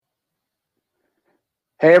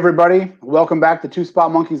Hey, everybody. Welcome back to Two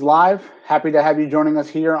Spot Monkeys Live. Happy to have you joining us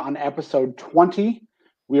here on episode 20.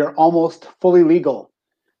 We are almost fully legal,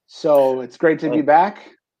 so it's great to be back.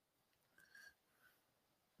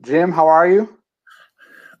 Jim, how are you?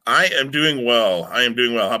 I am doing well. How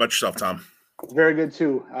about yourself, Tom? Very good,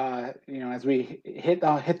 too. As we hit the,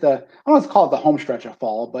 I don't want to call it the home stretch of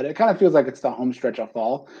fall, but it kind of feels like it's the home stretch of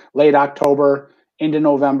fall. Late October into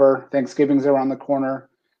November. Thanksgiving's around the corner.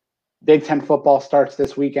 Big Ten football starts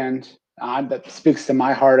this weekend. That speaks to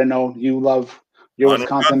my heart. I know you love your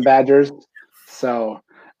Wisconsin Badgers. So,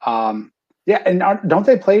 yeah. And don't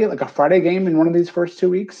they play like a Friday game in one of these first 2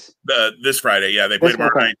 weeks? This Friday, yeah. They play tomorrow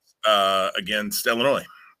night against Illinois.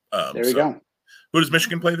 There we go. Who does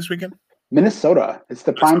Michigan play this weekend? Minnesota. It's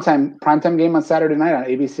the primetime game on Saturday night on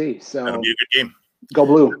ABC. So that'll be a good game. Go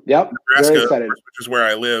Blue. Yep. Nebraska, very excited. Which is where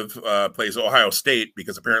I live, plays Ohio State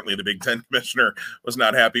because apparently the Big Ten commissioner was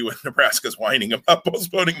not happy with Nebraska's whining about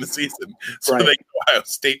postponing the season. So they go Ohio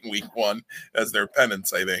State in week 1 as their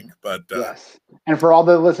penance, I think. But yes. And for all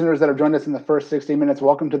the listeners that have joined us in the first 60 minutes,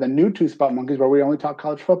 welcome to the new Two Spot Monkeys, where we only talk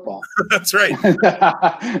college football. That's right.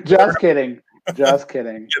 Just kidding. Just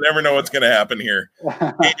kidding. You never know what's going to happen here.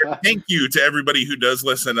 Hey, thank you to everybody who does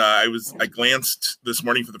listen. I glanced this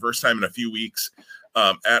morning for the first time in a few weeks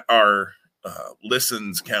at our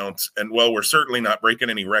listens counts, and we're certainly not breaking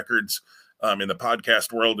any records in the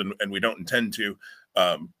podcast world, and we don't intend to.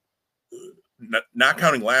 Not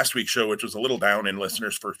counting last week's show, which was a little down in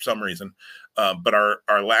listeners for some reason, but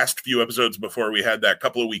our last few episodes before we had that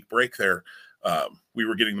couple of week break there, we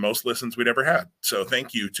were getting the most listens we'd ever had. So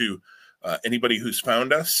thank you to anybody who's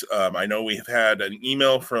found us. I know we've had an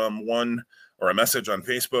email from one, or a message on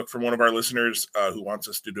Facebook from one of our listeners who wants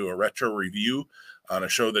us to do a retro review on a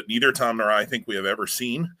show that neither Tom nor I think we have ever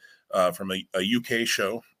seen, from a UK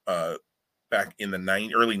show back in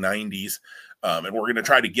the early 90s. And we're going to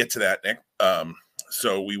try to get to that, Nick.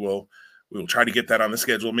 So we will try to get that on the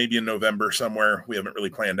schedule, maybe in November somewhere. We haven't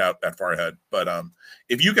really planned out that far ahead. But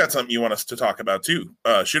if you got something you want us to talk about too,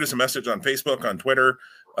 shoot us a message on Facebook, on Twitter.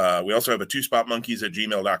 We also have a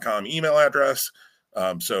twоспotmonkeys@gmail.com email address.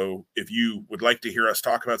 So if you would like to hear us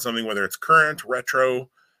talk about something, whether it's current, retro,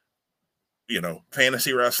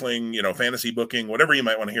 fantasy wrestling, fantasy booking, whatever you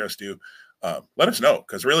might want to hear us do, let us know.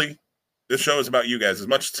 Because really, this show is about you guys. As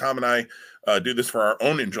much as Tom and I do this for our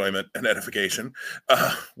own enjoyment and edification,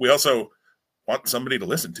 we also want somebody to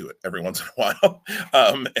listen to it every once in a while.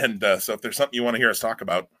 So if there's something you want to hear us talk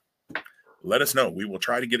about, let us know. We will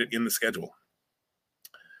try to get it in the schedule.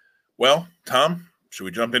 Well, Tom, should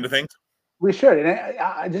we jump into things? We should. And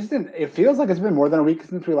I just didn't. It feels like it's been more than a week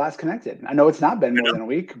since we last connected. I know it's not been more than a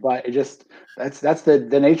week, but it just that's the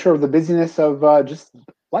nature of the busyness of just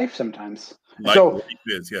life sometimes. Life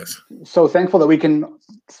is, yes. So thankful that we can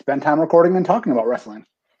spend time recording and talking about wrestling.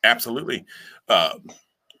 Absolutely. And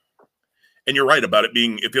you're right about it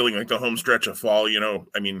feeling like the home stretch of fall.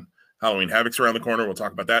 Halloween Havoc's around the corner. We'll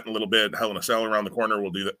talk about that in a little bit. Hell in a Cell around the corner.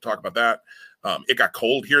 We'll talk about that. It got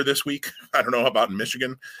cold here this week. I don't know about in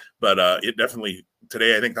Michigan, but it definitely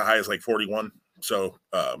today. I think the high is like 41. So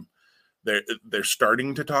they're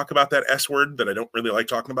starting to talk about that S word that I don't really like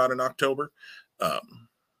talking about in October.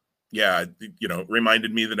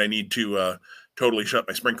 Reminded me that I need to totally shut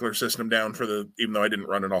my sprinkler system down even though I didn't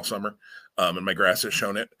run it all summer, and my grass has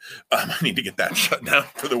shown it. I need to get that shut down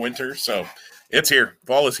for the winter. So it's here.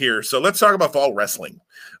 Fall is here. So let's talk about fall wrestling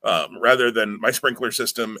rather than my sprinkler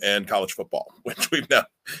system and college football, which we've now,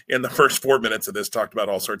 in the first 4 minutes of this, talked about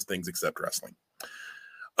all sorts of things except wrestling.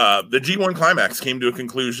 The G1 Climax came to a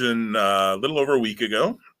conclusion a little over a week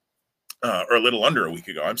ago, or a little under a week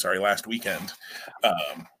ago. I'm sorry, last weekend.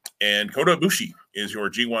 And Kota Ibushi is your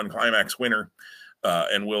G1 Climax winner,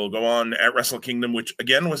 and will go on at Wrestle Kingdom, which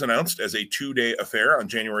again was announced as a 2-day affair on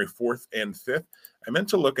January 4th and 5th. I meant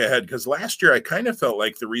to look ahead because last year I kind of felt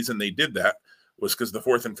like the reason they did that was because the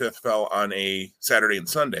 4th and 5th fell on a Saturday and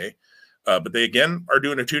Sunday. But they again are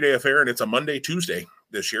doing a 2-day affair, and it's a Monday, Tuesday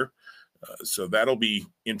this year. So that'll be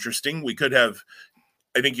interesting. I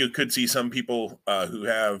think you could see some people who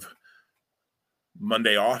have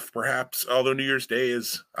Monday off, perhaps, although New Year's Day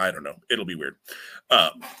is, I don't know. It'll be weird.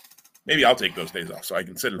 Maybe I'll take those days off so I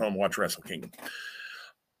can sit at home and watch Wrestle Kingdom.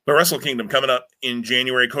 But Wrestle Kingdom coming up in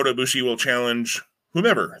January, Kota Ibushi will challenge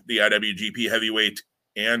whomever the IWGP Heavyweight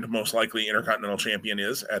and most likely Intercontinental Champion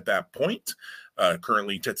is at that point.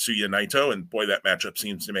 Currently Tetsuya Naito, and boy, that matchup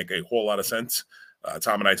seems to make a whole lot of sense.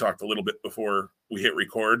 Tom and I talked a little bit before we hit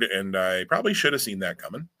record, and I probably should have seen that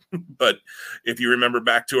coming. But if you remember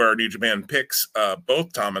back to our New Japan picks,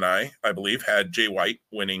 both Tom and I believe, had Jay White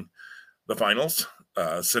winning the finals.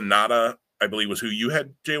 Sonata, I believe, was who you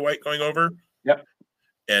had Jay White going over. Yep.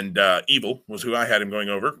 and Evil was who I had him going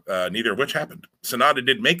over, neither of which happened. Sonata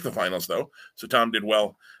did make the finals, though, so Tom did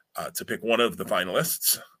well to pick one of the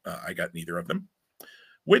finalists. I got neither of them,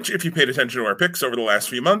 which, if you paid attention to our picks over the last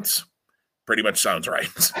few months, pretty much sounds right.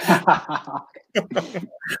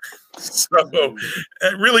 So,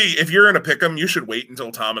 really, if you're in a pick'em, you should wait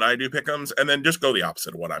until Tom and I do pick'ems, and then just go the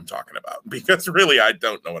opposite of what I'm talking about, because really, I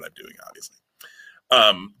don't know what I'm doing, obviously.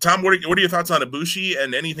 Tom, what are your thoughts on Ibushi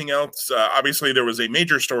and anything else? Obviously, there was a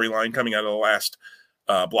major storyline coming out of the last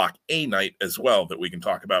Block A night as well that we can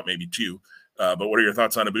talk about, maybe too. But what are your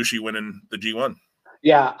thoughts on Ibushi winning the G1?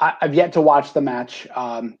 Yeah, I've yet to watch the match,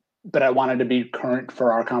 but I wanted to be current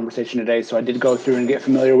for our conversation today. So I did go through and get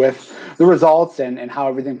familiar with the results and how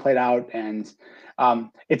everything played out. And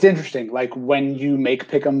it's interesting, like when you make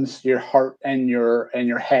pick'ems, your heart and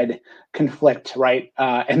your head conflict, right?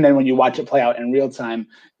 And then when you watch it play out in real time,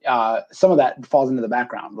 some of that falls into the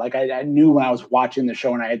background. Like I knew when I was watching the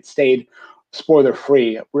show, and I had stayed spoiler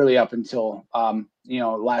free really up until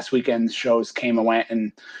last weekend's shows came and went,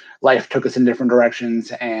 and life took us in different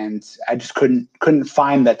directions, and I just couldn't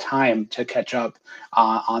find the time to catch up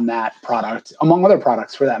on that product, among other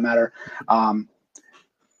products for that matter.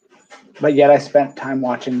 But yet I spent time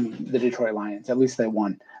watching the Detroit Lions. At least they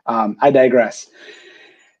won. I digress.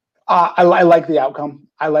 I like the outcome.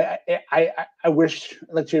 I wish,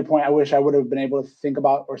 like to your point, I wish I would have been able to think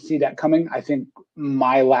about or see that coming. I think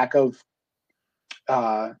my lack of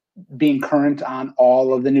being current on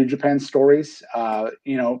all of the New Japan stories,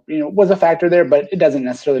 was a factor there, but it doesn't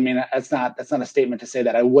necessarily mean that's not a statement to say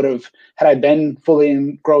that I would have, had I been fully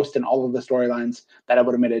engrossed in all of the storylines, that I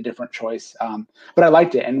would have made a different choice. But I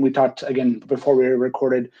liked it. And we talked again before we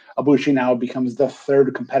recorded, Ibushi now becomes the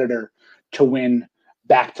third competitor to win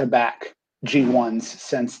back-to-back G1s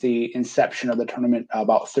since the inception of the tournament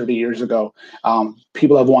about 30 years ago.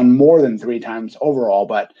 People have won more than 3 times overall,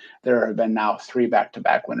 but there have been now 3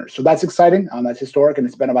 back-to-back winners. So that's exciting. That's historic, and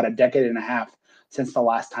it's been about a decade and a half since the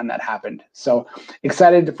last time that happened. So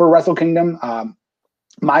excited for Wrestle Kingdom.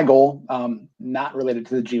 My goal, not related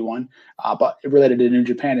to the G1, but related to New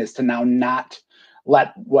Japan, is to now not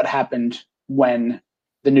let what happened when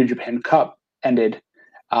the New Japan Cup ended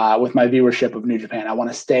with my viewership of New Japan. I want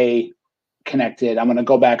to stay connected. I'm going to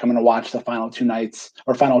go back. I'm going to watch the final 2 nights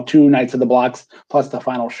of the blocks plus the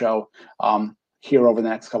final show here over the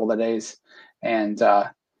next couple of days, and I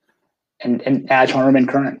just want to remain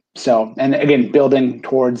current. So, and again, building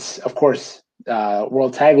towards, of course,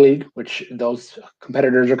 World Tag League, which those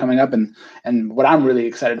competitors are coming up, and what I'm really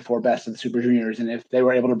excited for, Best of the Super Juniors. And if they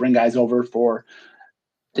were able to bring guys over for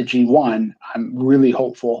the G1, I'm really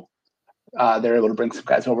hopeful they're able to bring some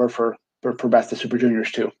guys over for Best of Super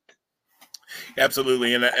Juniors too.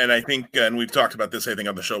 Absolutely, and I think, and we've talked about this, I think,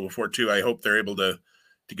 on the show before too. I hope they're able to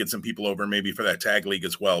get some people over maybe for that tag league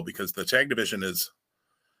as well, because the tag division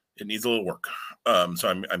it needs a little work. So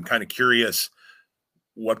I'm kind of curious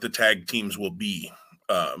what the tag teams will be,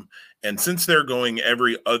 and since they're going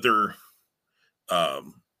every other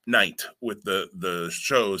night with the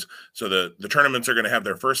shows, so the tournaments are going to have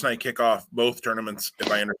their first night kickoff. Both tournaments,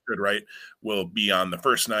 if I understood right, will be on the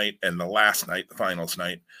first night, and the last night, the finals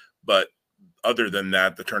night. But other than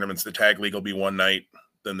that, the tournaments, the tag league will be one night,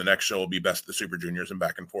 then the next show will be Best of the Super Juniors, and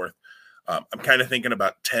back and forth. I'm kind of thinking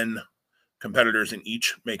about 10 competitors in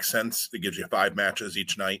each makes sense. It gives you 5 matches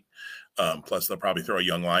each night. Plus they'll probably throw a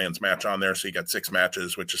Young Lions match on there. So you got 6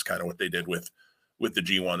 matches, which is kind of what they did with the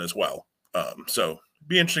G1 as well. So it'd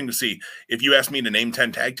be interesting to see. If you asked me to name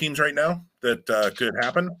 10 tag teams right now that could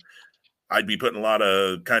happen, I'd be putting a lot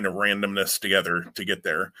of kind of randomness together to get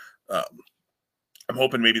there. I'm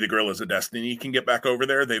hoping maybe the Guerrillas of Destiny can get back over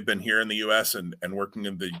there. They've been here in the U.S. and working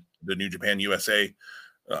in the New Japan USA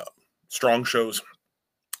strong shows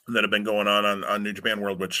that have been going on New Japan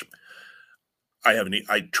World, which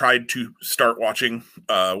I tried to start watching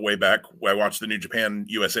way back. I watched the New Japan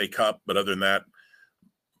USA Cup, but other than that,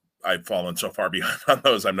 I've fallen so far behind on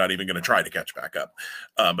those, I'm not even going to try to catch back up.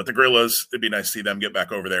 But the Guerrillas, it'd be nice to see them get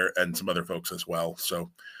back over there, and some other folks as well.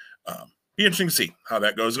 So be interesting to see how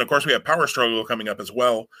that goes. And of course, we have Power Struggle coming up as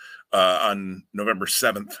well on November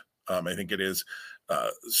 7th, I think it is.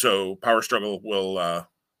 So Power Struggle will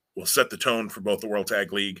set the tone for both the World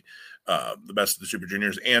Tag League, the Best of the Super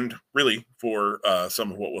Juniors, and really for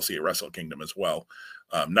some of what we'll see at Wrestle Kingdom as well.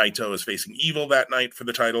 Naito is facing Evil that night for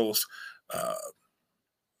the titles.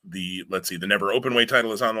 The Never Openweight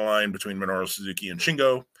title is on the line between Minoru Suzuki and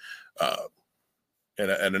Shingo, and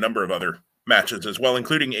a number of other matches as well,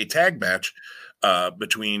 including a tag match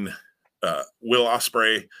between Will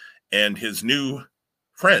Ospreay and his new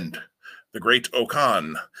friend, the Great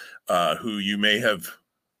Okan, who you may have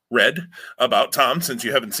read about, Tom, since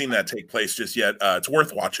you haven't seen that take place just yet. It's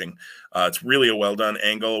worth watching. It's really a well done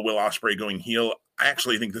angle. Will Ospreay going heel. I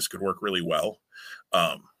actually think this could work really well.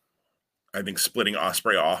 I think splitting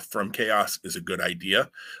Ospreay off from Chaos is a good idea,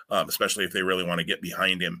 especially if they really want to get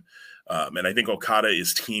behind him. And I think Okada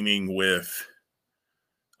is teaming with,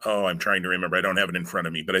 I'm trying to remember. I don't have it in front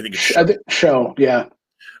of me, but I think it's Show. Yeah.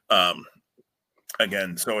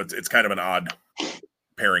 Again, so it's kind of an odd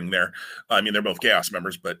pairing there. I mean, they're both Chaos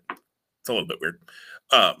members, but it's a little bit weird.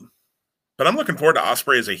 But I'm looking forward to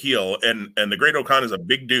Ospreay as a heel, and the Great Okan is a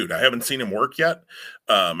big dude. I haven't seen him work yet.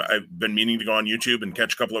 I've been meaning to go on YouTube and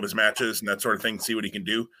catch a couple of his matches and that sort of thing, see what he can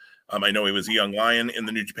do. I know he was a young lion in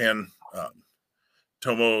the New Japan.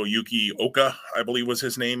 Tomoyuki Oka, I believe, was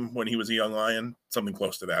his name when he was a young lion. Something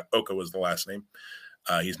close to that. Oka was the last name.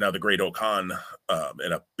 He's now the Great Okan,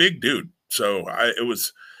 and a big dude. So it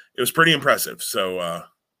was pretty impressive. So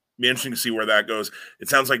be interesting to see where that goes. It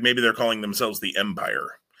sounds like maybe they're calling themselves the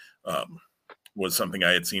Empire. Was something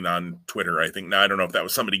I had seen on Twitter, I think. Now, I don't know if that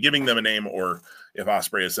was somebody giving them a name or if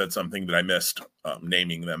Ospreay has said something that I missed,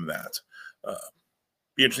 naming them that.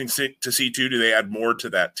 Be interesting to see, too, do they add more to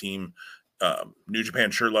that team? New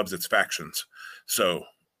Japan sure loves its factions. So,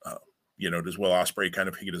 does Will Ospreay kind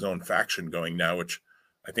of get his own faction going now, which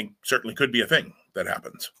I think certainly could be a thing that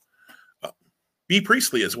happens. Bea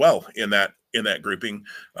Priestley as well in that grouping.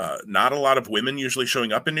 Not a lot of women usually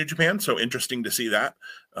showing up in New Japan, so interesting to see that,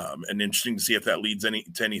 and interesting to see if that leads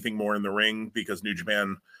to anything more in the ring, because New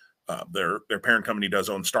Japan, their parent company, does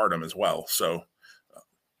own Stardom as well. So,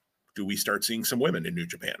 do we start seeing some women in New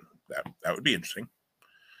Japan? That would be interesting.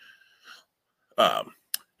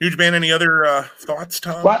 New Japan, any other thoughts,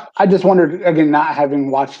 Tom? Well, I just wondered, again, not having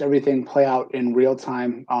watched everything play out in real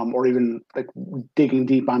time, or even like digging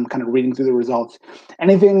deep on kind of reading through the results,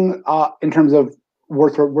 anything in terms of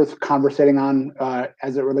worth conversating on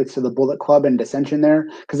as it relates to the Bullet Club and dissension there?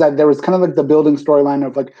 Because there was kind of like the building storyline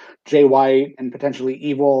of like Jay White and potentially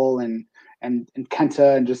Evil and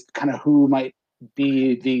Kenta, and just kind of who might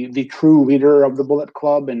be the true leader of the Bullet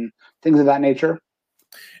Club and things of that nature.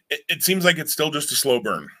 It seems like it's still just a slow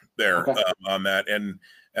burn there. Okay. On that. And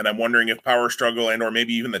I'm wondering if Power Struggle and or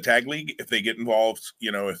maybe even the Tag League, if they get involved,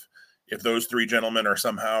 if those three gentlemen are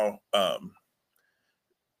somehow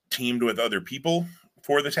teamed with other people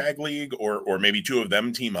for the Tag League, or maybe two of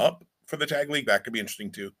them team up for the Tag League, that could be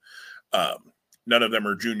interesting too. None of them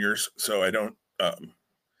are juniors, so I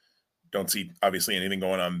don't see obviously anything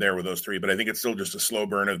going on there with those three, but I think it's still just a slow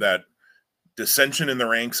burn of that dissension in the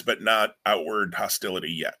ranks, but not outward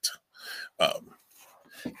hostility yet.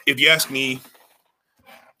 If you ask me,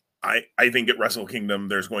 I think at Wrestle Kingdom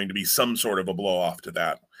there's going to be some sort of a blow off to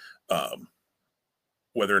that,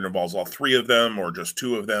 whether it involves all three of them or just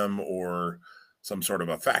two of them or some sort of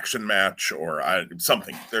a faction match or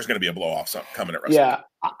something. There's going to be a blow off coming at Wrestle Kingdom.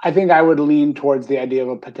 I think I would lean towards the idea of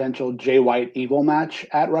a potential Jay White Evil match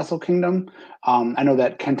at Wrestle Kingdom. I know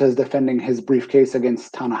that Kenta is defending his briefcase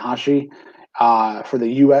against Tanahashi for the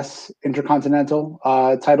U.S. Intercontinental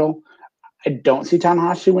title. I don't see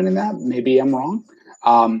Tanahashi winning that. Maybe I'm wrong.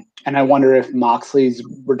 And I wonder if Moxley's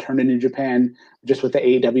return to New Japan, just with the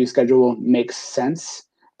AEW schedule, makes sense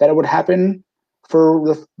that it would happen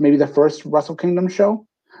for maybe the first Wrestle Kingdom show.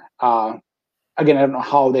 Again, I don't know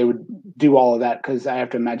how they would do all of that, because I have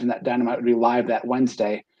to imagine that Dynamite would be live that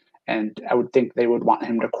Wednesday. And I would think they would want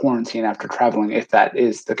him to quarantine after traveling, if that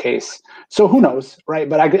is the case. So who knows, right?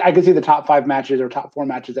 But I could see the top 5 matches or top 4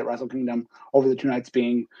 matches at Wrestle Kingdom over the 2 nights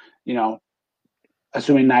being,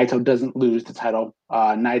 assuming Naito doesn't lose the title,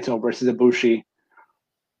 Naito versus Ibushi,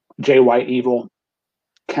 Jay White Evil,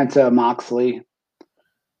 Kenta Moxley,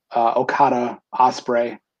 Okada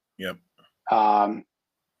Ospreay. Yep.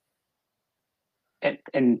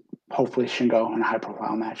 And hopefully Shingo in a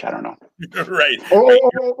high-profile match. I don't know. Right.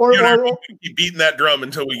 Or keep beating that drum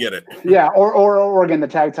until we get it. Yeah. Or again, the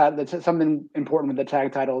tag title. Something important with the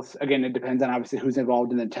tag titles. Again, it depends on obviously who's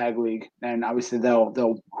involved in the tag league, and obviously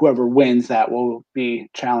they'll whoever wins that will be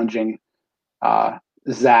challenging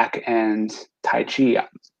Zach and Tai Chi. Yep.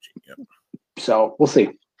 So we'll see.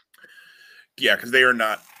 Yeah, because they are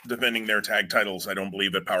not defending their tag titles, I don't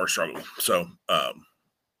believe, at Power Struggle. So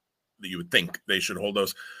you would think they should hold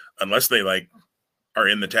those, unless they are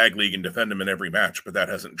in the tag league and defend them in every match, but that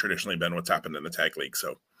hasn't traditionally been what's happened in the tag league.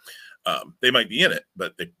 So they might be in it,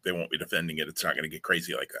 but they won't be defending it. It's not going to get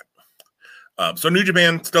crazy like that. So New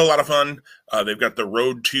Japan, still a lot of fun. They've got the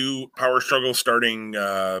Road to Power Struggle starting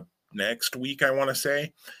next week, I want to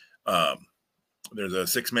say. There's a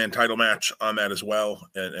 6-man title match on that as well,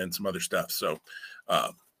 and some other stuff. So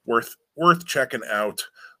worth checking out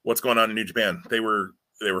what's going on in New Japan. They were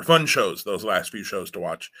they were fun shows, those last few shows to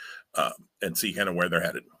watch, and see kind of where they're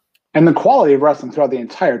headed. And the quality of wrestling throughout the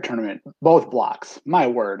entire tournament, both blocks, my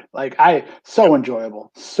word, like so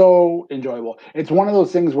enjoyable, so enjoyable. It's one of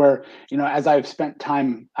those things where, as I've spent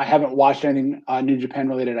time, I haven't watched anything New Japan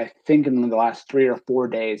related, I think in the last 3 or 4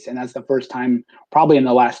 days. And that's the first time probably in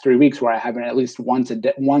the last 3 weeks where I haven't at least once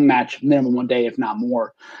one match, minimum one day, if not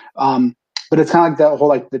more. But it's kind of like the whole,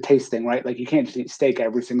 like the taste thing, right? Like you can't just eat steak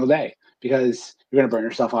every single day because you're going to burn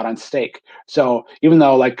yourself out on steak. So even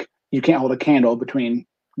though like you can't hold a candle between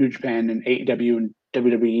New Japan and AEW and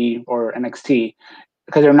WWE or NXT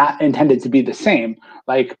because they're not intended to be the same.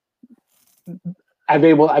 Like I've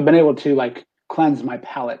been able to like cleanse my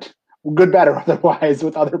palate, good, bad, or otherwise,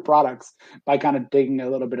 with other products by kind of taking a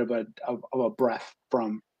little bit of a breath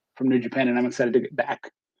from New Japan, and I'm excited to get back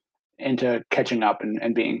into catching up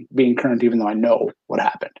and being current, even though I know what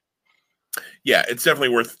happened. Yeah, it's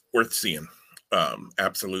definitely worth seeing.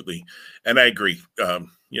 Absolutely, and I agree.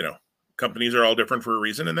 Companies are all different for a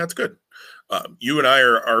reason, and that's good. You and I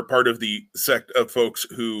are part of the sect of folks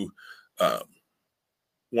who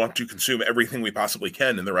want to consume everything we possibly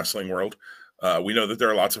can in the wrestling world. We know that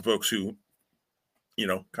there are lots of folks who,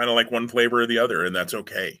 kind of like one flavor or the other, and that's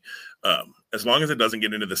okay. As long as it doesn't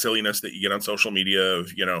get into the silliness that you get on social media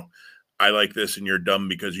of, I like this and you're dumb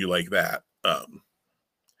because you like that.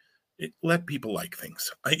 Let people like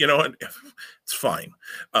things. It's fine.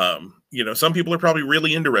 Some people are probably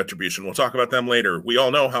really into Retribution. We'll talk about them later. We all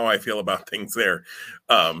know how I feel about things there.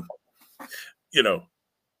 That's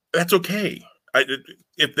okay.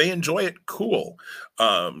 If they enjoy it, cool.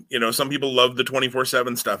 Some people love the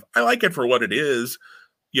 24/7 stuff. I like it for what it is.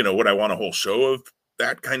 Would I want a whole show of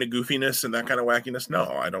that kind of goofiness and that kind of wackiness? No,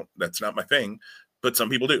 I don't. That's not my thing. But some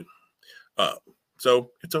people do.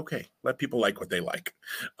 So it's okay. Let people like what they like.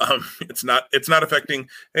 It's not affecting,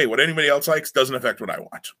 hey, what anybody else likes doesn't affect what I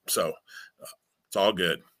watch. So it's all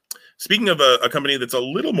good. Speaking of a company that's a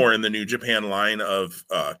little more in the New Japan line of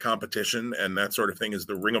competition and that sort of thing is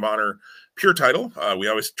the Ring of Honor Pure title. We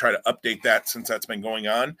always try to update that since that's been going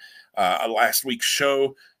on. Last week's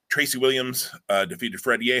show, Tracy Williams defeated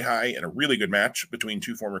Fred Yehi in a really good match between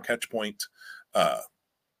two former Catchpoint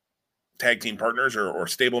tag team partners or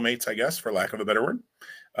stablemates, I guess, for lack of a better word.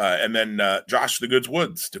 And then Josh the Goods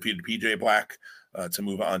Woods defeated PJ Black to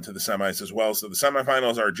move on to the semis as well. So the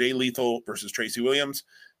semifinals are Jay Lethal versus Tracy Williams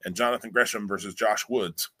and Jonathan Gresham versus Josh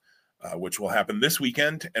Woods, which will happen this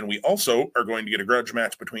weekend. And we also are going to get a grudge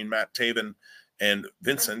match between Matt Taven and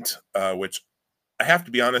Vincent, which I have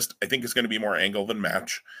to be honest, I think is going to be more angle than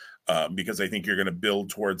match because I think you're going to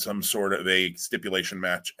build towards some sort of a stipulation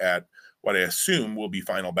match at what I assume will be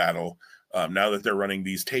Final Battle. Now that they're running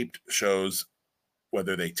these taped shows,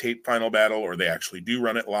 whether they tape Final Battle or they actually do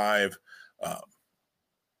run it live,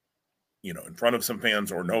 in front of some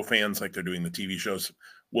fans or no fans like they're doing the TV shows,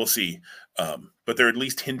 we'll see. But they're at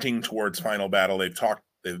least hinting towards Final Battle.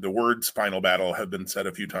 The words Final Battle have been said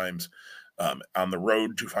a few times on the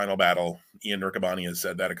road to Final Battle. Ian Riccaboni has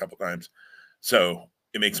said that a couple times. So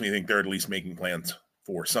it makes me think they're at least making plans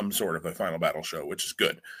for some sort of a Final Battle show, which is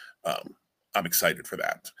good. I'm excited for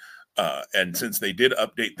that. And since they did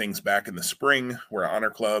update things back in the spring, where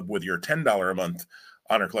Honor Club with your $10 a month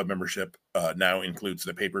Honor Club membership now includes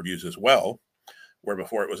the pay-per-views as well, where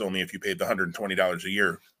before it was only if you paid the $120 a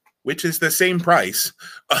year, which is the same price,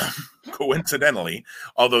 coincidentally,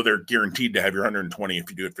 although they're guaranteed to have your $120 if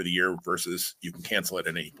you do it for the year versus you can cancel it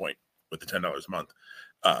at any point with the $10 a month.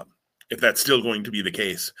 If that's still going to be the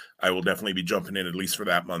case, I will definitely be jumping in at least for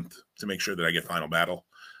that month to make sure that I get Final Battle.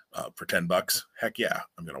 For $10. Heck yeah,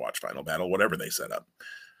 I'm going to watch Final Battle, whatever they set up.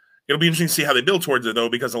 It'll be interesting to see how they build towards it, though,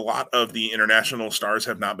 because a lot of the international stars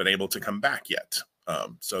have not been able to come back yet.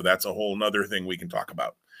 So that's a whole nother thing we can talk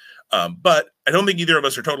about. But I don't think either of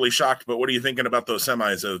us are totally shocked, but what are you thinking about those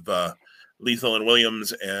semis of Lethal and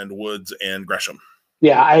Williams and Woods and Gresham?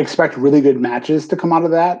 Yeah, I expect really good matches to come out of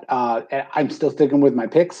that. I'm still sticking with my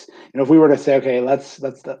picks. If we were to say, okay, let's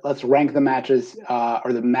rank the matches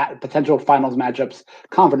or the potential finals matchups,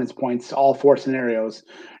 confidence points, all four scenarios.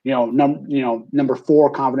 Number 4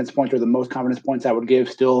 confidence points or the most confidence points I would give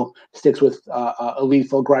still sticks with a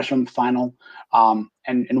Lethal Gresham final,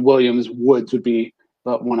 and Williams Woods would be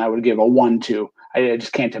the one I would give a 1-2. I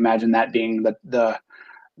just can't imagine that being the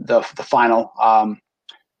final.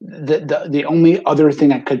 The only other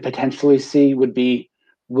thing I could potentially see would be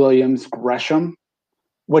Williams Gresham,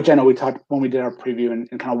 which I know we talked when we did our preview and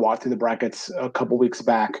kind of walked through the brackets a couple weeks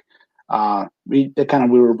back. We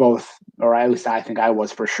were both, or at least I think I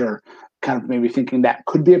was for sure, kind of maybe thinking that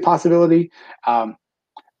could be a possibility. But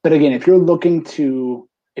again, if you're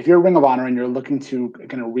Ring of Honor and you're looking to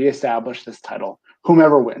kind of reestablish this title,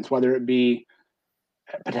 whomever wins, whether it be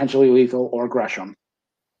potentially Lethal or Gresham.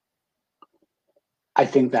 I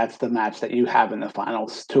think that's the match that you have in the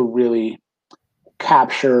finals to really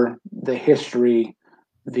capture the history,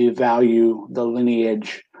 the value, the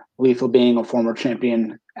lineage. Lethal being a former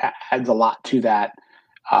champion adds a lot to that.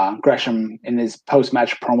 Gresham, in his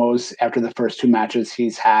post-match promos after the first two matches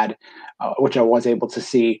he's had, which I was able to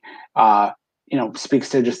see, speaks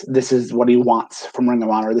to just this is what he wants from Ring of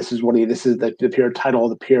Honor. This is the pure title,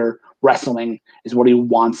 the pure wrestling is what he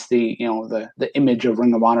wants the image of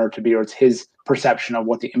Ring of Honor to be, or it's his perception of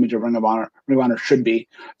what the image of Ring of Honor should be.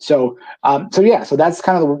 So that's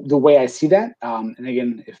kind of the way I see that. And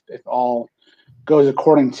again, if all goes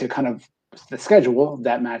according to kind of the schedule,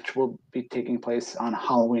 that match will be taking place on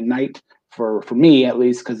Halloween night for me, at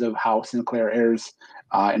least, because of how Sinclair airs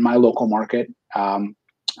in my local market, on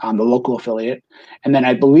the local affiliate. And then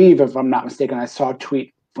I believe, if I'm not mistaken, I saw a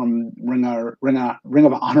tweet from Ring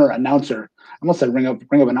of Honor announcer. I almost said Ring of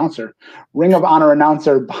Honor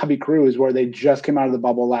announcer Bobby Cruz, where they just came out of the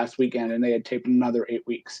bubble last weekend and they had taped another 8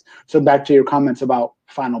 weeks. So back to your comments about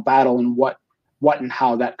Final Battle and what and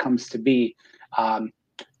how that comes to be.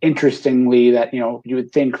 Interestingly, that you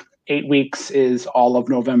would think 8 weeks is all of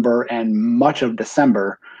November and much of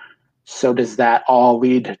December. So does that all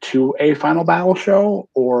lead to a Final Battle show,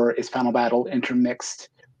 or is Final Battle intermixed?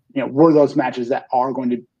 Were those matches that are going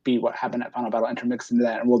to be what happened at Final Battle intermixed into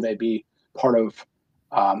that, and will they be part of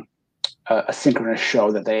a synchronous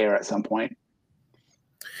show that they air at some point?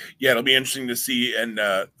 Yeah, it'll be interesting to see, and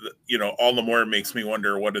all the more it makes me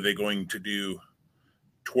wonder, what are they going to do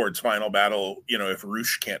towards Final Battle? If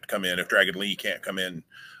Roosh can't come in, if Dragon Lee can't come in,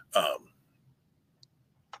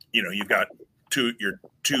 you've got your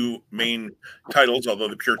two main titles, although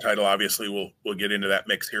the pure title obviously we'll get into that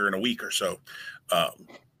mix here in a week or so,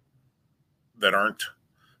 that aren't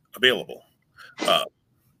available.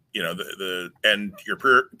 And your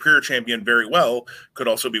pure champion very well could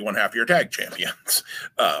also be one half of your tag champions.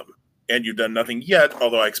 And you've done nothing yet,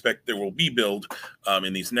 although I expect there will be build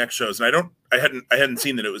in these next shows. And I hadn't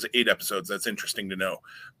seen that it was 8 episodes. That's interesting to know.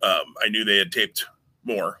 I knew they had taped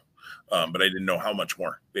more, but I didn't know how much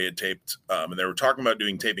more they had taped. And they were talking about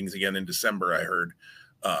doing tapings again in December, I heard,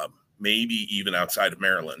 maybe even outside of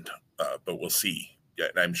Maryland, but we'll see. Yeah,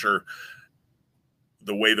 and I'm sure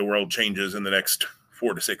the way the world changes in the next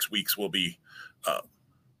 4 to 6 weeks will be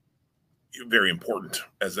very important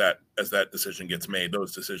as that decision gets made.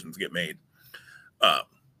 Those decisions get made.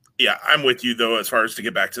 Yeah, I'm with you though. As far as to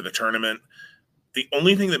get back to the tournament, the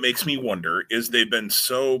only thing that makes me wonder is they've been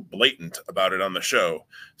so blatant about it on the show,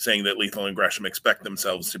 saying that Lethal and Gresham expect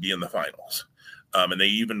themselves to be in the finals. And they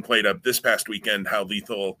even played up this past weekend how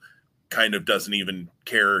Lethal kind of doesn't even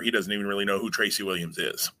care. He doesn't even really know who Tracy Williams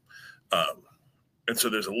is. And so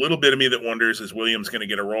there's a little bit of me that wonders, is Williams going to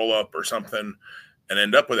get a roll up or something and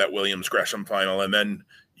end up with that Williams Gresham final? And then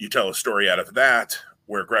you tell a story out of that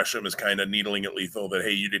where Gresham is kind of needling at Lethal that,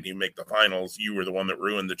 hey, you didn't even make the finals. You were the one that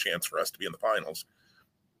ruined the chance for us to be in the finals.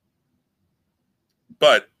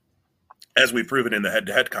 But as we've proven in the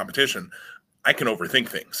head-to-head competition, I can overthink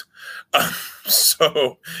things.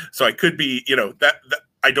 So I could be, that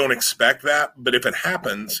I don't expect that, but if it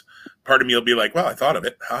happens, part of me will be like, well, I thought of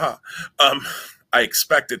it. Haha. I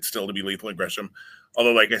expect it still to be Lethal and Gresham.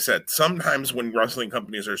 Although, like I said, sometimes when wrestling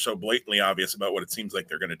companies are so blatantly obvious about what it seems like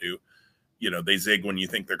they're going to do, they zig when you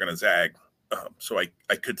think they're going to zag. So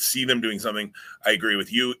I could see them doing something. I agree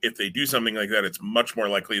with you. If they do something like that, it's much more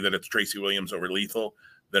likely that it's Tracy Williams over Lethal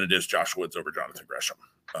than it is Josh Woods over Jonathan Gresham.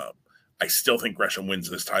 I still think Gresham wins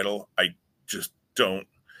this title. I just don't.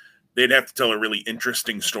 They'd have to tell a really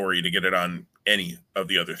interesting story to get it on any of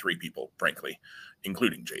the other 3 people, frankly,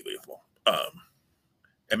 including Jay Lethal.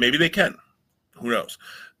 And maybe they can. Who knows?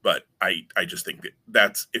 But I just think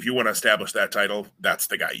that's, if you want to establish that title, that's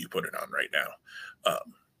the guy you put it on right now.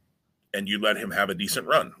 And you let him have a decent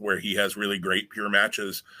run where he has really great pure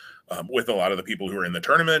matches with a lot of the people who are in the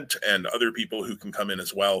tournament and other people who can come in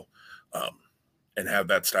as well and have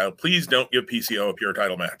that style. Please don't give PCO a pure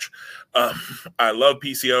title match. I love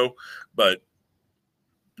PCO, but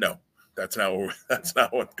no, that's not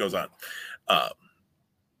what goes on.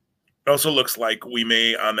 It also looks like we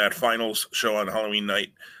may, on that finals show on Halloween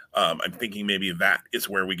night, I'm thinking maybe that is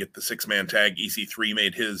where we get the 6-man tag. EC3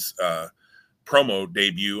 made his promo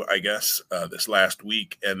debut, I guess, this last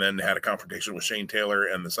week, and then had a confrontation with Shane Taylor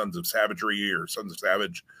and the Sons of Savagery, or Sons of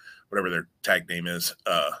Savage, whatever their tag name is.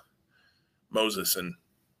 Moses and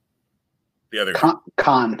the other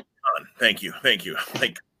Khan. Thank you.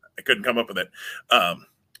 Like, I couldn't come up with it.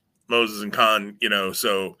 Moses and Khan,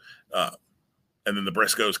 so And then the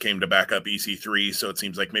Briscoes came to back up EC3, so it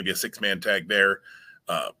seems like maybe a 6-man tag there.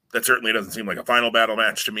 That certainly doesn't seem like a final battle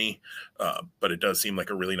match to me, but it does seem like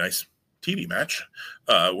a really nice TV match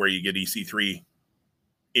where you get EC3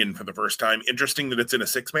 in for the first time. Interesting that it's in a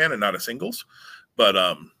 6-man and not a singles, but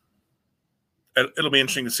it'll be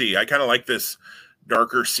interesting to see. I kind of like this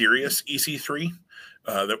darker, serious EC3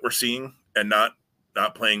 that we're seeing, and not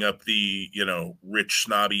playing up the rich,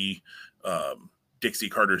 snobby Dixie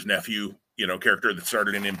Carter's nephew character that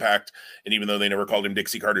started in Impact. And even though they never called him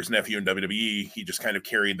Dixie Carter's nephew in WWE, he just kind of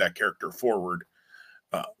carried that character forward.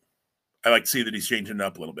 I like to see that he's changing it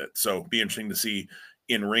up a little bit. So be interesting to see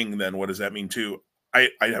in ring then, what does that mean too? I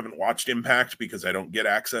haven't watched Impact because I don't get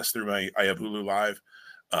access through I have Hulu Live.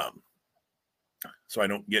 So I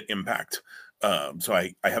don't get Impact. So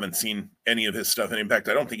I haven't seen any of his stuff in Impact.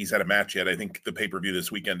 I don't think he's had a match yet. I think the pay-per-view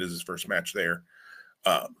this weekend is his first match there.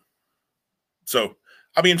 So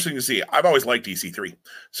I'll be interesting to see. I've always liked EC3.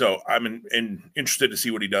 So I'm interested to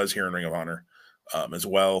see what he does here in Ring of Honor as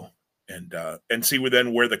well. And see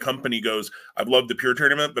where the company goes. I've loved the Pure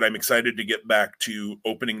tournament, but I'm excited to get back to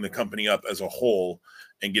opening the company up as a whole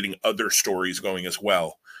and getting other stories going as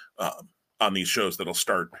well on these shows that'll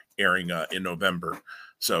start airing in November.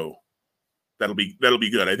 So that'll be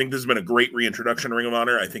good. I think this has been a great reintroduction to Ring of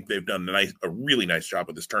Honor. I think they've done a really nice job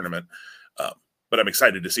with this tournament. But I'm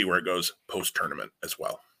excited to see where it goes post-tournament as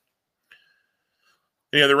well.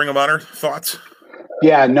 Any other Ring of Honor thoughts?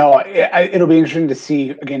 Yeah, no, it'll be interesting to see,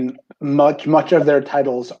 again, much of their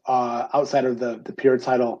titles outside of the Pure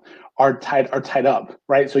title are tied up,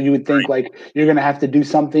 right? So you would think like you're going to have to do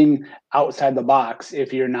something outside the box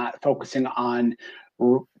if you're not focusing on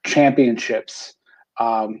championships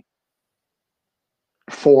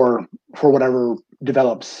for whatever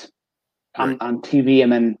develops on TV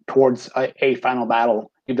and then towards a final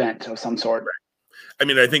battle event of some sort. I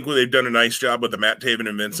mean, I think they've done a nice job with the Matt Taven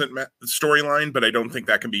and Vincent storyline, but I don't think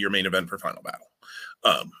that can be your main event for Final Battle.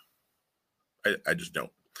 I just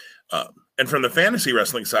don't. And from the fantasy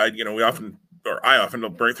wrestling side, I often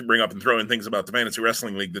bring up and throw in things about the fantasy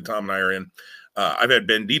wrestling league that Tom and I are in. I've had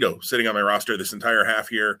Bandito sitting on my roster this entire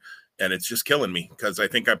half year, and it's just killing me because I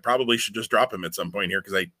think I probably should just drop him at some point here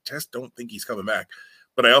because I just don't think he's coming back.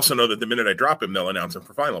 But I also know that the minute I drop him, they'll announce him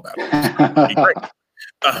for Final Battle. It'd be great.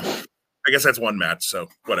 I guess that's one match, so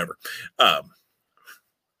whatever.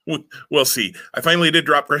 We'll see. I finally did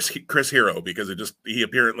drop Chris Hero because he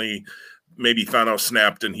apparently maybe Thanos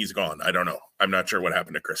snapped and he's gone. I don't know. I'm not sure what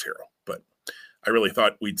happened to Chris Hero, but I really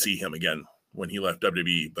thought we'd see him again when he left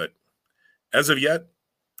WWE. But as of yet,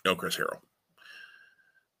 no Chris Hero.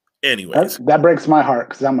 Anyways, that breaks my heart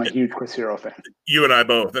because I'm a huge Chris Hero fan. You and I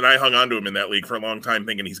both, and I hung on to him in that league for a long time,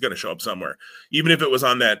 thinking he's going to show up somewhere, even if it was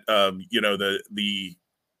on that, the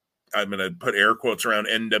I'm going to put air quotes around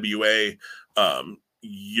NWA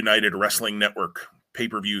United Wrestling Network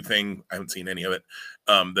pay-per-view thing. I haven't seen any of it.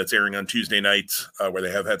 That's airing on Tuesday nights where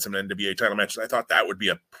they have had some NWA title matches. I thought that would be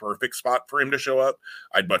a perfect spot for him to show up.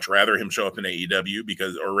 I'd much rather him show up in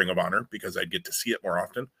AEW or Ring of Honor because I'd get to see it more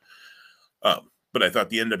often. But I thought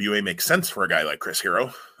the NWA makes sense for a guy like Chris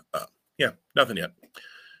Hero. Yeah, nothing yet.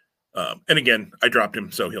 And again, I dropped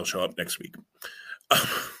him, so he'll show up next week.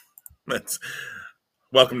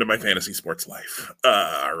 Welcome to my fantasy sports life.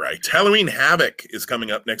 All right. Halloween Havoc is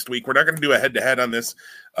coming up next week. We're not going to do a head-to-head on this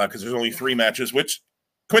because there's only 3 matches, which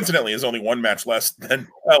coincidentally is only 1 match less than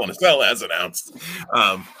Hell in a Cell as announced.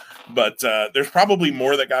 But there's probably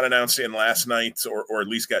more that got announced in last night's or at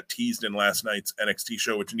least got teased in last night's NXT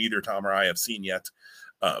show, which neither Tom or I have seen yet.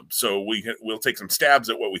 So we'll take some stabs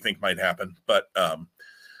at what we think might happen. But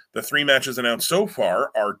the 3 matches announced so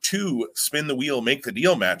far are 2 spin the wheel, make the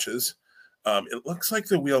deal matches. It looks like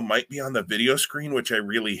the wheel might be on the video screen, which I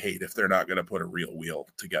really hate if they're not going to put a real wheel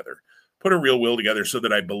together. Put a real wheel together so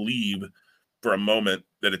that I believe for a moment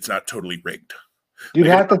that it's not totally rigged. You'd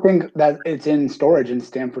have to think that it's in storage in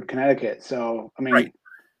Stamford, Connecticut. So, I mean,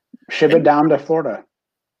 ship it down to Florida.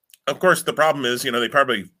 Of course, the problem is, they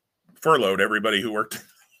probably furloughed everybody who worked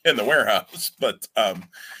in the warehouse. But,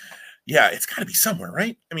 yeah, it's got to be somewhere,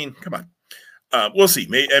 right? I mean, come on. We'll see.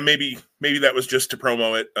 Maybe that was just to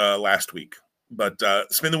promo it last week. But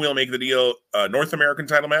spin the wheel, make the deal. North American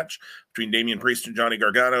title match between Damian Priest and Johnny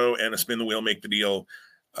Gargano, and a spin the wheel, make the deal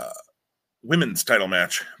women's title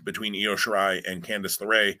match between Io Shirai and Candice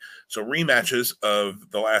LeRae. So rematches of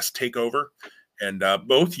the last takeover, and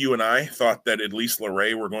both you and I thought that at least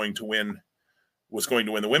LeRae was going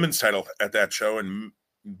to win the women's title at that show, and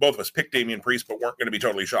both of us picked Damian Priest, but weren't going to be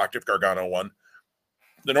totally shocked if Gargano won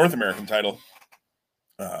the North American title.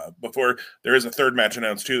 Before there is a 3rd match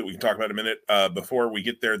announced too that we can talk about in a minute. Before we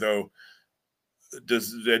get there, though,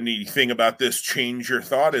 does anything about this change your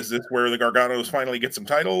thought? Is this where the Garganos finally get some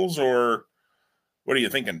titles, or what are you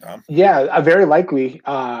thinking, Tom? Yeah, very likely,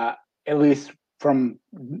 at least from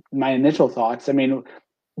my initial thoughts. I mean,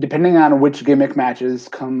 depending on which gimmick matches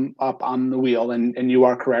come up on the wheel, and you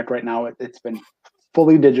are correct right now, it's been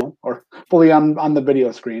fully digital or fully on the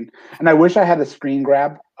video screen. And I wish I had a screen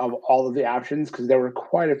grab of all of the options because there were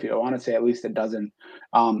quite a few. I want to say at least a dozen.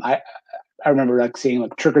 I remember like seeing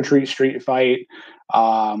like Trick or Treat Street Fight,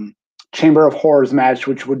 Chamber of Horrors match,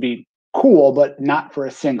 which would be cool, but not for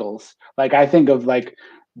a singles. Like I think of like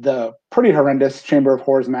the pretty horrendous Chamber of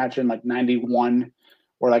Horrors match in like '91,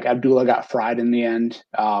 where like Abdullah got fried in the end.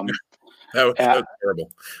 That was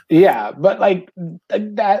terrible. Yeah, but like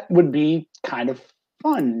that would be kind of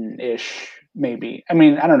fun-ish, maybe. I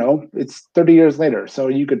mean, I don't know. It's 30 years later, so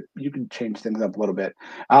you could change things up a little bit.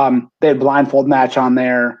 They had blindfold match on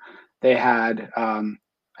there. They had I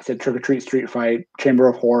said Trick or Treat Street Fight, Chamber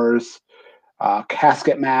of Horrors,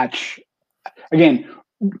 casket match. Again,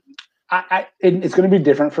 it's going to be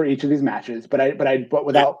different for each of these matches, but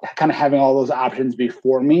without kind of having all those options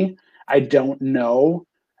before me, I don't know.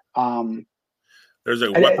 There's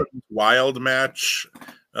a Weapons Wild match.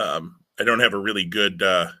 I don't have a really good.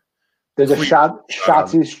 There's a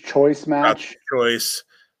Shotzi's Choice match. Choice,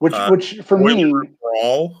 which for me,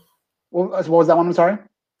 Brawl. What was that one? I'm sorry.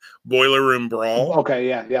 Boiler Room Brawl. Okay,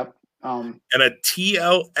 yeah, yep. And a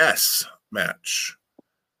TLS match.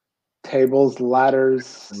 Tables,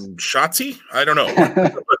 ladders, Shotzi? I don't know.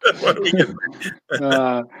 What do we get?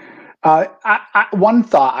 One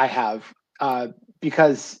thought I have,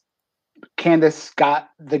 because Candice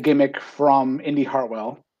got the gimmick from Indy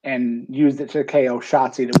Hartwell and used it to KO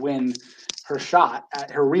Shotzi to win her shot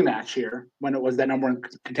at her rematch here when it was that number one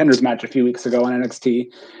contenders match a few weeks ago on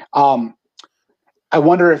NXT. I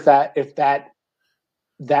wonder if that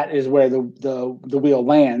is where the wheel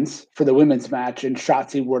lands for the women's match, and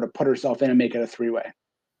Shotzi were to put herself in and make it a three-way.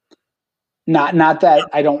 Not that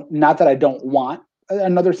I don't want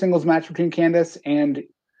another singles match between Candice and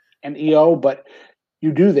EO, but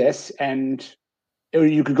you do this, and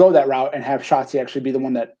you could go that route and have Shotzi actually be the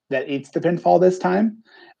one that eats the pinfall this time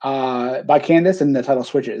by Candice, and the title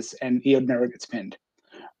switches, and EO never gets pinned.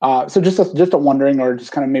 So just a wondering, or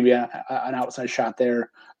just kind of maybe an outside shot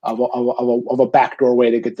there of a backdoor way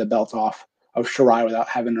to get the belt off of Shirai without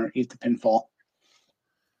having her eat the pinfall.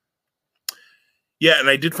 Yeah, and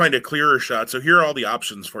I did find a clearer shot. So here are all the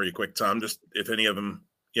options for you, quick, Tom. Just if any of them,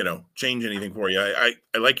 change anything for you. I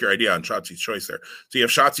like your idea on Shotzi's Choice there. So you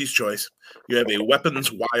have Shotzi's Choice. You have a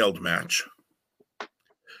Weapons Wild match,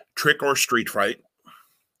 Trick or Street Fight,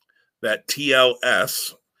 that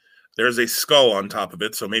TLS. There's a skull on top of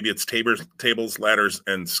it, so maybe it's tables, ladders,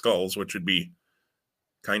 and skulls, which would be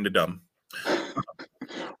kind of dumb.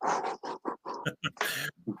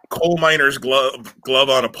 Coal miner's glove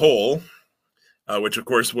on a pole, which of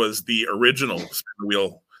course was the original spin the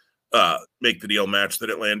wheel make the deal match that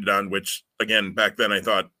it landed on, which again, back then I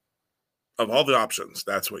thought of all the options,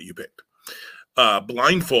 that's what you picked.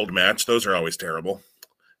 Blindfold match, those are always terrible.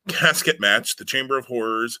 Casket match, the Chamber of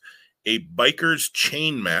Horrors, a biker's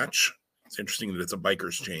chain match. It's interesting that it's a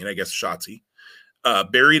biker's chain, I guess Shotzi.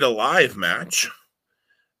 Buried Alive match,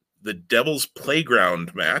 the Devil's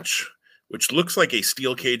Playground match, which looks like a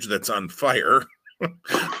steel cage that's on fire.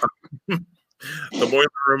 The Boiler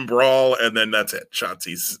Room Brawl, and then that's it.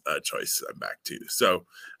 Shotzi's Choice I'm back to. So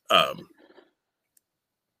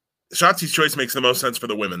Shotzi's Choice makes the most sense for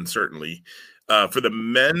the women, certainly. For the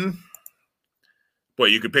men, boy,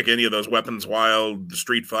 you could pick any of those. Weapons Wild, the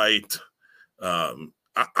Street Fight. I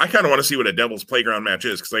kind of want to see what a Devil's Playground match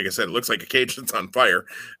is, because like I said, it looks like a cage that's on fire,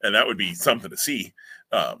 and that would be something to see.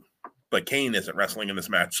 But Kane isn't wrestling in this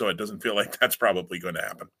match, so it doesn't feel like that's probably going to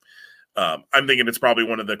happen. I'm thinking it's probably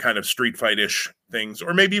one of the kind of street fight-ish things,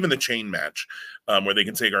 or maybe even the chain match, where they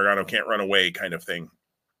can say Gargano can't run away kind of thing.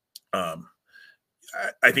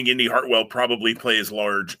 I think Indy Hartwell probably plays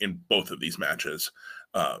large in both of these matches.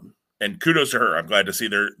 And kudos to her. I'm glad to see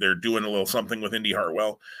they're doing a little something with Indy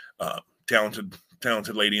Hartwell.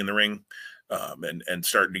 Talented lady in the ring, and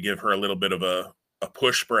starting to give her a little bit of a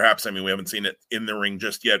push, perhaps. I mean, we haven't seen it in the ring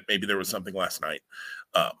just yet. Maybe there was something last night.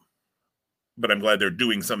 But I'm glad they're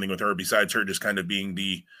doing something with her besides her just kind of being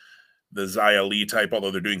the Xia Li type,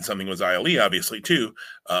 although they're doing something with Xia Li, obviously, too.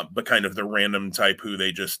 But kind of the random type who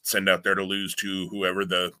they just send out there to lose to whoever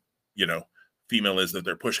the, female is that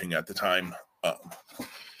they're pushing at the time.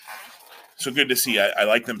 So good to see. I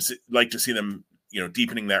like to see them,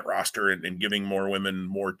 deepening that roster and giving more women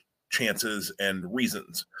more chances and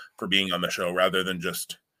reasons for being on the show rather than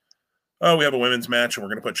just, oh, we have a women's match and we're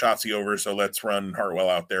going to put Shotzi over, so let's run Hartwell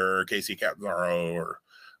out there, or Casey Catanzaro, or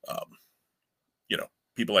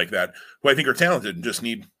people like that who I think are talented and just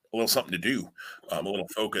need a little something to do, a little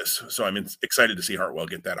focus. So I'm excited to see Hartwell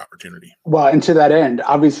get that opportunity. Well, and to that end,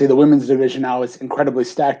 obviously the women's division now is incredibly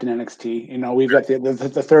stacked in NXT. We've got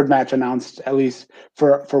the third match announced, at least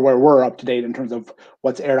for where we're up to date in terms of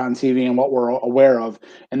what's aired on TV and what we're aware of,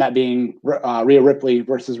 and that being Rhea Ripley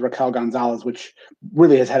versus Raquel Gonzalez, which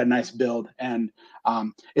really has had a nice build. And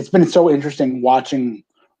it's been so interesting watching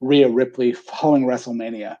Rhea Ripley following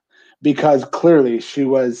WrestleMania, because clearly she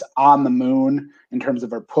was on the moon in terms of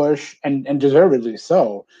her push, and deservedly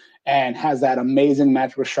so, and has that amazing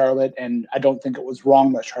match with Charlotte. And I don't think it was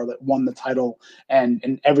wrong that Charlotte won the title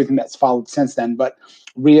and everything that's followed since then. But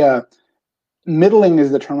Rhea, middling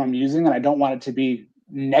is the term I'm using, and I don't want it to be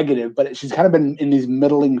negative, but she's kind of been in these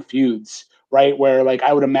middling feuds, right? Where, like,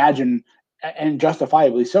 I would imagine, and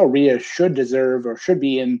justifiably so, Rhea should deserve or should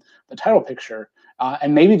be in the title picture.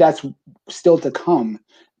 And maybe that's still to come.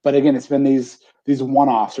 But again, it's been these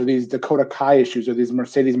one-offs, or these Dakota Kai issues, or these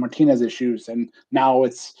Mercedes Martinez issues, and now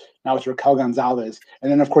it's Raquel Gonzalez,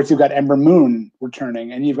 and then of course you've got Ember Moon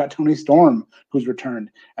returning, and you've got Toni Storm who's returned.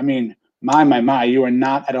 I mean, my, you are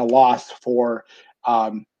not at a loss for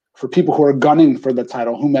people who are gunning for the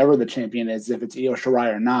title, whomever the champion is, if it's Io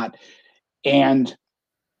Shirai or not. And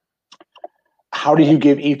how do you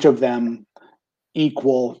give each of them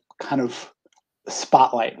equal kind of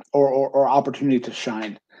spotlight or opportunity to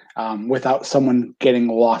shine? Without someone getting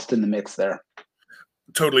lost in the mix there.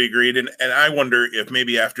 Totally agreed. And I wonder if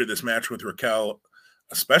maybe after this match with Raquel,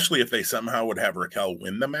 especially if they somehow would have Raquel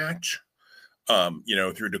win the match,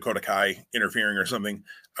 through Dakota Kai interfering or something,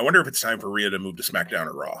 I wonder if it's time for Rhea to move to SmackDown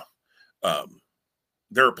or Raw.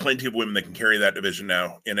 There are plenty of women that can carry that division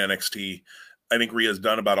now in NXT. I think Rhea's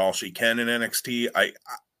done about all she can in NXT. I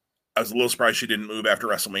was a little surprised she didn't move after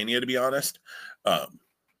WrestleMania, to be honest.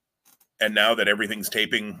 And now that everything's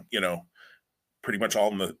taping, pretty much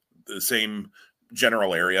all in the same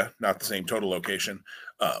general area, not the same total location.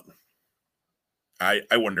 I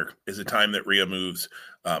wonder, is it time that Rhea moves?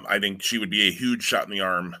 I think she would be a huge shot in the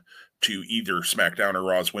arm to either SmackDown or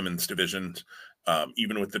Raw's women's divisions.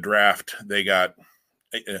 Even with the draft, they're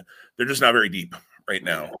just not very deep right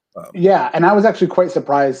now. Yeah, and I was actually quite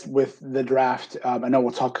surprised with the draft. I know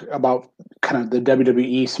we'll talk about kind of the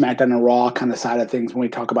WWE SmackDown and Raw kind of side of things when we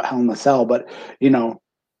talk about Hell in a Cell, but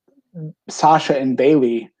Sasha and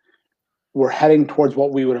Bayley were heading towards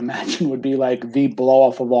what we would imagine would be like the blow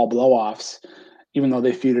off of all blow offs, even though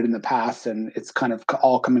they feuded in the past, and it's kind of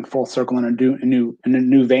all coming full circle in a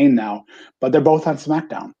new vein now. But they're both on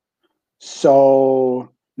SmackDown, so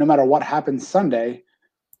no matter what happens Sunday,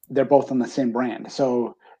 they're both on the same brand.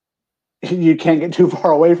 So you can't get too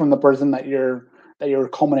far away from the person that you're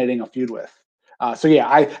culminating a feud with. So yeah,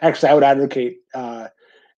 I would advocate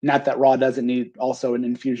not that Raw doesn't need also an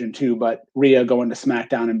infusion too, but Rhea going to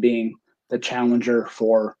SmackDown and being the challenger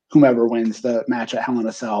for whomever wins the match at Hell in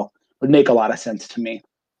a Cell would make a lot of sense to me.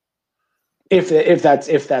 If that's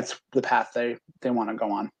the path they want to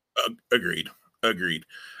go on. Agreed.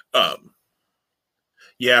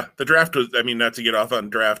 Yeah, the draft was, not to get off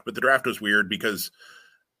on draft, but the draft was weird because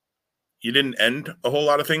you didn't end a whole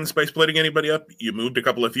lot of things by splitting anybody up. You moved a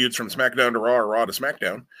couple of feuds from SmackDown to Raw or Raw to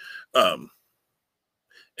SmackDown.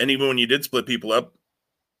 And even when you did split people up,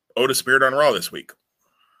 Otis appeared on Raw this week.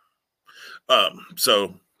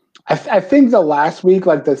 So I think the last week,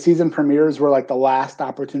 like the season premieres were like the last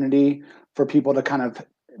opportunity for people to kind of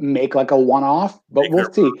make like a one-off, but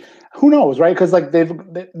we'll see. Who knows, right? Because like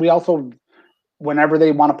we also, whenever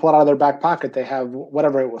they want to pull it out of their back pocket, they have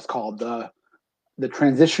whatever it was called, the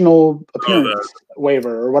transitional appearance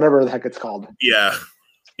waiver or whatever the heck it's called. Yeah.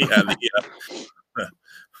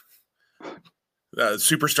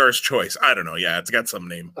 Superstar's Choice. I don't know. Yeah, it's got some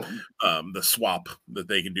name. The swap that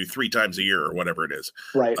they can do 3 times a year or whatever it is.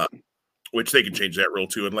 Right. Which they can change that rule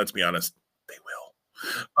too. And let's be honest, they will.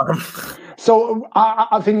 So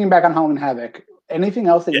I'm thinking back on Halloween Havoc. Anything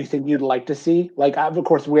else that you think you'd like to see? Like, of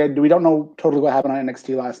course, we don't know totally what happened on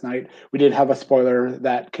NXT last night. We did have a spoiler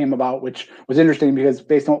that came about, which was interesting because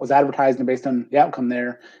based on what was advertised and based on the outcome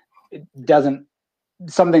there,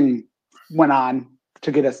 something went on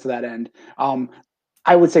to get us to that end.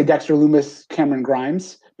 I would say Dexter Lumis, Cameron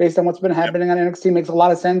Grimes, based on what's been happening on NXT, makes a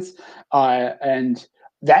lot of sense. And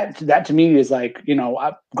that to me is like,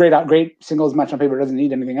 a great singles match on paper, doesn't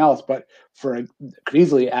need anything else, but could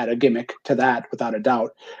easily add a gimmick to that without a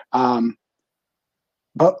doubt.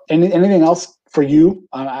 But anything else for you?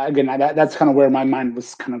 Again, that's kind of where my mind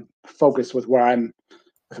was kind of focused with where I'm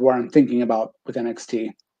thinking about with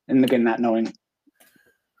NXT, and again, not knowing.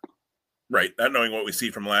 Right. Not knowing what we see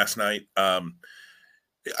from last night.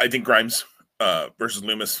 I think Grimes versus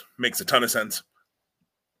Loomis makes a ton of sense.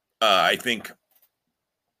 I think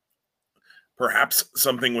perhaps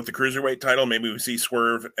something with the cruiserweight title. Maybe we see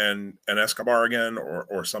Swerve and Escobar again,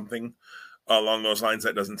 or something along those lines.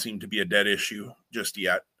 That doesn't seem to be a dead issue just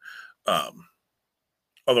yet.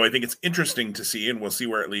 Although I think it's interesting to see, and we'll see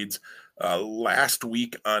where it leads. Last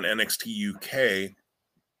week on NXT UK,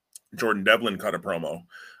 Jordan Devlin cut a promo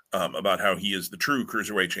about how he is the true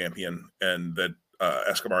cruiserweight champion and that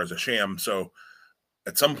Escobar is a sham. So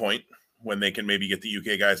at some point, when they can maybe get the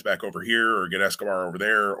UK guys back over here or get Escobar over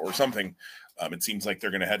there or something, it seems like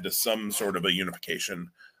they're going to head to some sort of a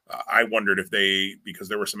unification. I wondered if because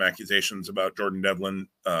there were some accusations about Jordan Devlin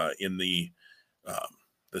in the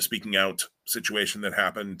speaking out situation that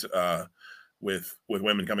happened with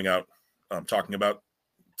women coming out talking about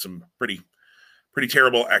some pretty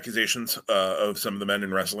terrible accusations of some of the men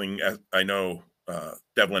in wrestling. I know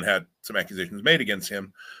Devlin had some accusations made against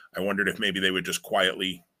him. I wondered if maybe they would just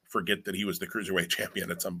quietly forget that he was the cruiserweight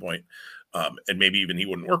champion at some point, and maybe even he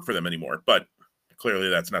wouldn't work for them anymore. But clearly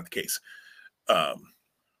that's not the case.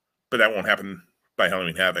 But that won't happen by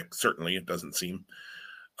Halloween Havoc. Certainly, it doesn't seem.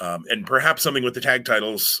 And perhaps something with the tag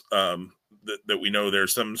titles that we know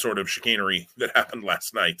there's some sort of chicanery that happened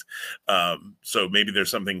last night. So maybe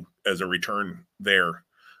there's something as a return there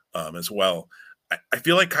as well. I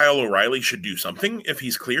feel like Kyle O'Reilly should do something if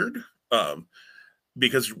he's cleared,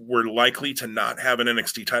 because we're likely to not have an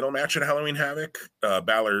NXT title match at Halloween Havoc.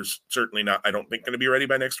 Balor's certainly not, I don't think, going to be ready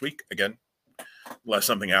by next week, again, unless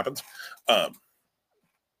something happens.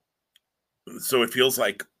 So it feels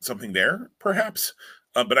like something there, perhaps.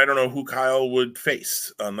 But I don't know who Kyle would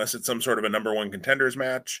face unless it's some sort of a number one contenders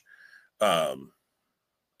match. And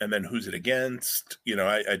then who's it against?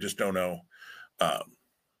 I just don't know. I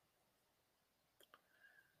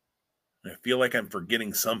feel like I'm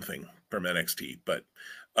forgetting something from NXT, but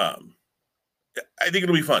I think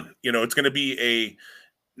it'll be fun. It's going to be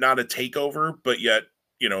not a takeover, but yet,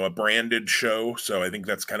 a branded show. So I think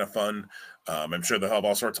that's kind of fun. I'm sure they'll have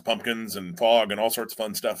all sorts of pumpkins and fog and all sorts of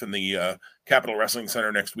fun stuff in the Capitol Wrestling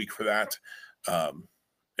Center next week for that.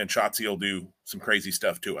 And Shotzi will do some crazy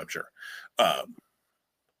stuff too, I'm sure.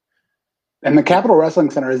 And the Capitol Wrestling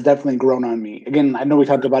Center has definitely grown on me. Again, I know we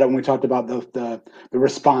talked about it when we talked about the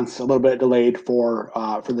response a little bit delayed for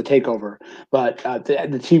the takeover, but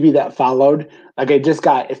the TV that followed,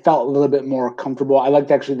 it felt a little bit more comfortable. I liked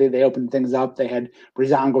actually they opened things up. They had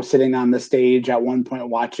Breezango sitting on the stage at one point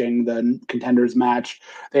watching the contenders match.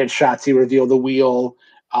 They had Shotzi reveal the wheel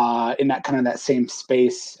in that same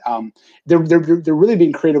space. They're really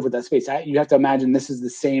being creative with that space. You have to imagine this is the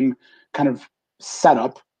same kind of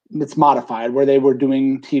setup. It's modified where they were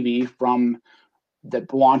doing TV from the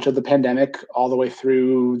launch of the pandemic all the way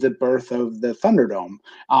through the birth of the Thunderdome.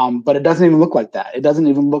 But it doesn't even look like that. It doesn't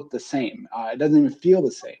even look the same. It doesn't even feel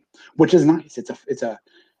the same, which is nice. It's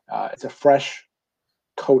a fresh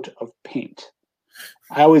coat of paint.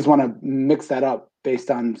 I always want to mix that up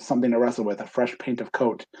based on something to wrestle with, a fresh paint of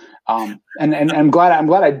coat. And I'm glad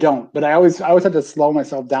I don't, but I always have to slow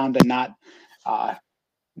myself down to not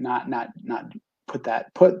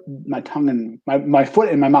put my tongue in my foot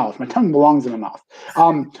in my mouth. My tongue belongs in my mouth.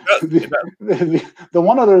 The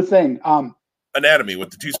one other thing, anatomy with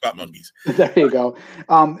the 2-spot monkeys. There you go.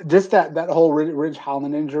 Just that whole Ridge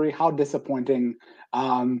Holland injury, how disappointing,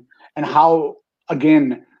 and how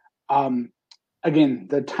again,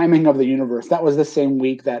 the timing of the universe. That was the same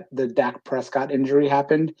week that the Dak Prescott injury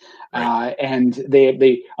happened, right. And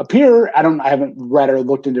they appear. I haven't read or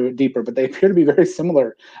looked into it deeper, but they appear to be very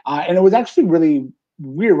similar. And it was actually really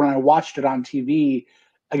weird when I watched it on TV.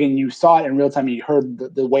 Again, you saw it in real time. And you heard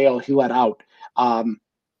the wail he let out.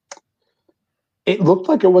 It looked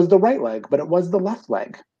like it was the right leg, but it was the left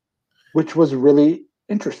leg, which was really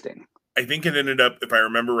interesting. I think it ended up, if I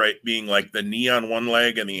remember right, being like the knee on one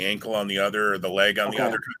leg and the ankle on the other, or the leg on the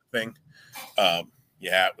other kind of thing.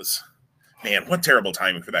 Yeah, it was, man, what terrible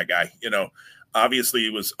timing for that guy. Obviously he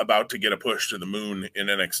was about to get a push to the moon in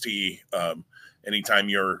NXT. Anytime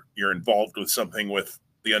you're involved with something with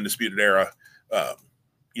the Undisputed Era,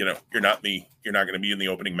 you're not going to be in the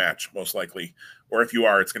opening match, most likely. Or if you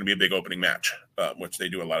are, it's going to be a big opening match, which they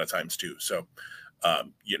do a lot of times too. So,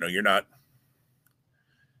 you're not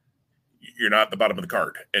at the bottom of the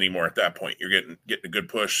card anymore at that point. You're getting a good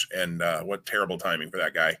push, and what terrible timing for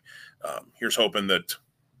that guy. Here's hoping that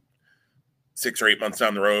 6 or 8 months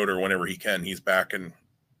down the road, or whenever he's back and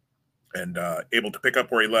able to pick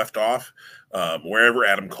up where he left off, wherever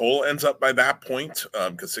Adam Cole ends up by that point,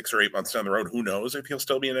 because 6 or 8 months down the road, who knows if he'll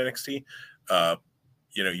still be in NXT.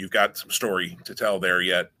 you've got some story to tell there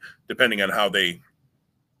yet, depending on how they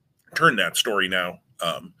turn that story now,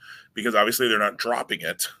 because obviously they're not dropping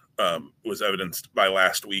it. Was evidenced by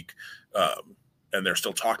last week, and they're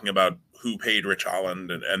still talking about who paid Rich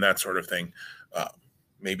Holland and that sort of thing.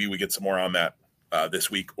 Maybe we get some more on that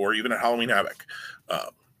this week, or even at Halloween Havoc.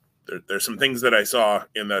 There's some things that I saw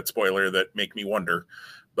in that spoiler that make me wonder,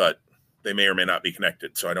 but they may or may not be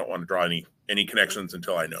connected. So I don't want to draw any connections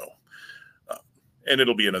until I know. And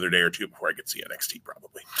it'll be another day or two before I get to see NXT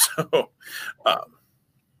probably. So,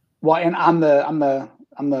 well, and on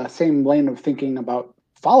the same lane of thinking about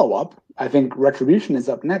follow-up, I think Retribution is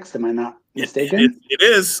up next. Am I not mistaken? It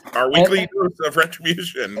is our weekly dose of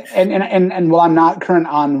Retribution. And while I'm not current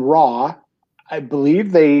on Raw, I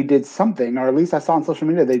believe they did something, or at least I saw on social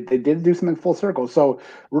media, they did do something full circle. So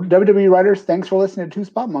WWE writers, thanks for listening to Two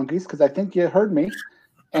Spot Monkeys, because I think you heard me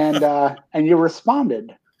and you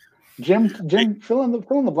responded. Jim, fill in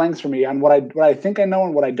the blanks for me on what I think I know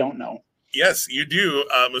and what I don't know. Yes, you do.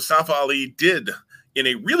 Mustafa Ali did, in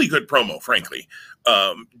a really good promo, frankly,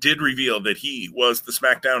 did reveal that he was the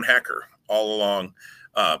SmackDown hacker all along.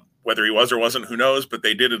 Whether he was or wasn't, who knows, but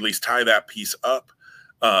they did at least tie that piece up.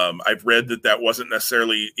 I've read that wasn't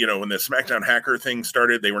necessarily, when the SmackDown hacker thing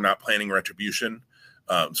started, they were not planning Retribution.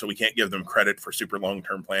 So we can't give them credit for super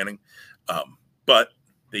long-term planning. But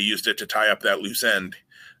they used it to tie up that loose end,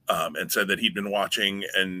 and said that he'd been watching,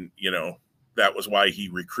 and, that was why he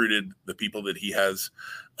recruited the people that he has,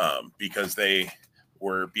 because they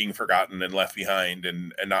were being forgotten and left behind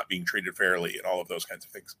and not being treated fairly and all of those kinds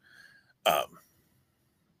of things.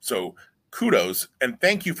 So kudos and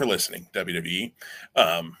thank you for listening, WWE.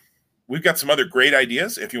 We've got some other great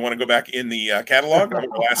ideas. If you want to go back in the catalog of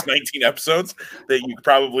the last 19 episodes that you could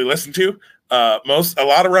probably listen to, a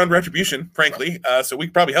lot around Retribution, frankly. So we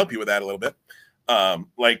could probably help you with that a little bit.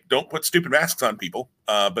 Like, don't put stupid masks on people,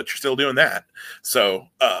 but you're still doing that. So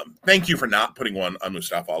thank you for not putting one on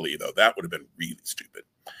Mustafa Ali, though. That would have been really stupid.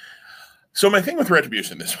 So my thing with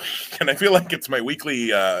Retribution this week, and I feel like it's my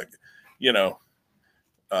weekly,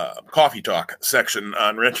 coffee talk section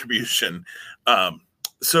on Retribution.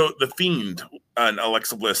 So the Fiend and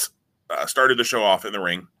Alexa Bliss started the show off in the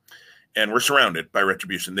ring, and we're surrounded by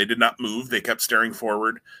Retribution. They did not move. They kept staring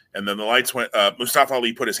forward. And then the lights went up. Mustafa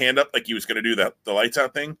Ali put his hand up like he was going to do the lights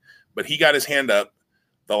out thing, but he got his hand up.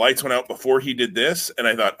 The lights went out before he did this. And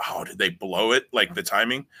I thought, oh, did they blow it? Like the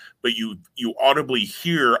timing. But you audibly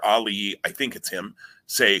hear Ali, I think it's him,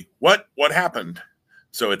 say, what happened?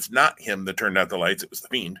 So it's not him that turned out the lights. It was the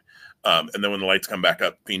Fiend. And then when the lights come back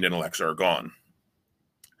up, Fiend and Alexa are gone.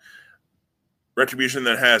 Retribution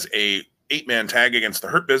then has a 8-man tag against the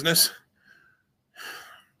Hurt Business,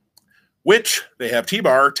 which they have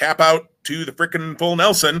T-Bar tap out to the frickin' full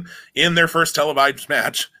Nelson in their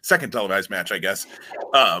second televised match, I guess.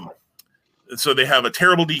 So they have a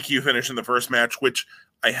terrible DQ finish in the first match, which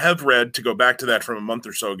I have read, to go back to that from a month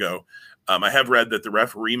or so ago, I have read that the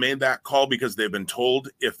referee made that call because they've been told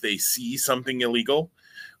if they see something illegal,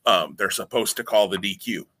 they're supposed to call the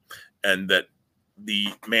DQ, and that the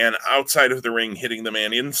man outside of the ring hitting the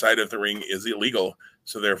man inside of the ring is illegal.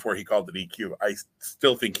 So therefore he called the DQ. I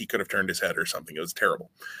still think he could have turned his head or something. It was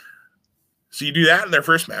terrible. So you do that in their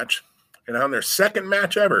first match, and on their second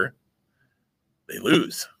match ever, they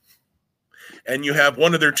lose. And you have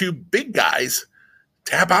one of their two big guys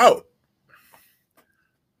tap out.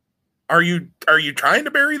 Are you trying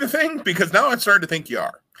to bury the thing? Because now I'm starting to think you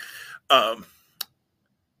are. And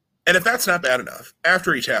if that's not bad enough,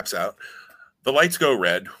 after he taps out, the lights go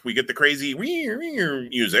red. We get the crazy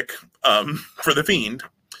music for the Fiend.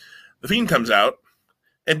 The Fiend comes out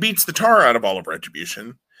and beats the tar out of all of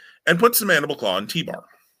Retribution and puts the mandible claw on T-Bar.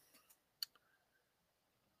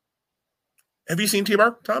 Have you seen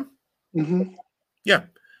T-Bar, Tom? Mm-hmm. Yeah.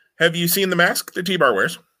 Have you seen the mask that T-Bar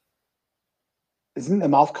wears? Isn't the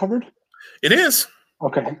mouth covered? It is.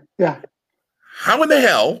 Okay. Yeah. How in the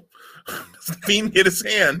hell does the Fiend hit his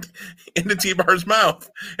hand into T-Bar's mouth?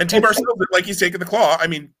 And T-Bar sells it like he's taking the claw. I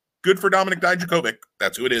mean, good for Dominic Dijakovic.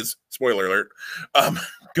 That's who it is. Spoiler alert.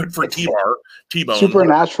 Good for T-Bar. T-Bone.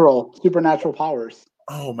 Supernatural powers.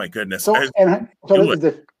 Oh my goodness. So is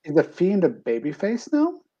the Fiend a babyface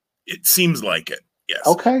now? It seems like it. Yes.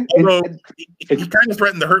 Okay. Although he kind of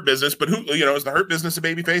threatened the Hurt Business, but who, is the Hurt Business a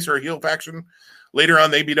babyface or a heel faction? Later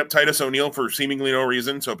on, they beat up Titus O'Neil for seemingly no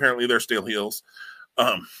reason, so apparently they're still heels.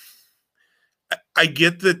 I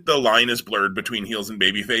get that the line is blurred between heels and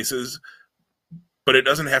baby faces, but it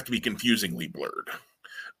doesn't have to be confusingly blurred.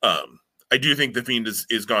 I do think the Fiend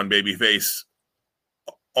is gone babyface,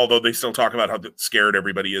 although they still talk about how scared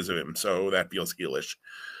everybody is of him, so that feels heelish.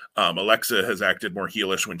 Alexa has acted more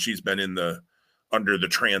heelish when she's been in the under the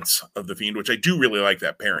trance of the Fiend, which I do really like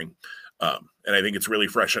that pairing. And I think it's really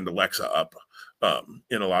freshened Alexa up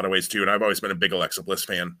in a lot of ways too. And I've always been a big Alexa Bliss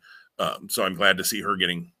fan. So I'm glad to see her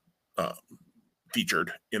getting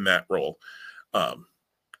featured in that role.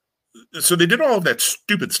 So they did all of that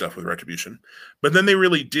stupid stuff with Retribution, but then they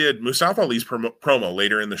really did Mustafa Ali's promo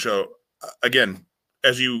later in the show. Again,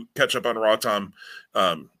 as you catch up on Raw, Tom,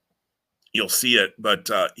 you'll see it, but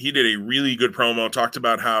he did a really good promo, talked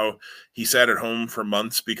about how he sat at home for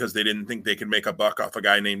months because they didn't think they could make a buck off a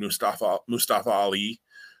guy named Mustafa Ali.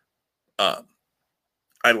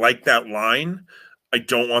 I like that line. I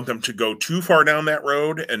don't want them to go too far down that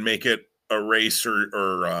road and make it a race or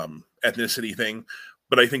ethnicity thing.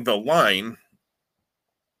 But I think the line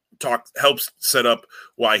helps set up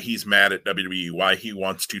why he's mad at WWE, why he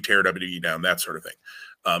wants to tear WWE down, that sort of thing.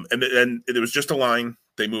 And it was just a line.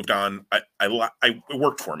 They moved on. It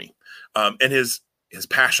worked for me. And his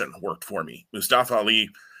passion worked for me. Mustafa Ali,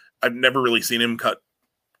 I've never really seen him cut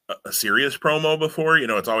a serious promo before. You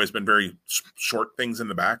know, it's always been very short things in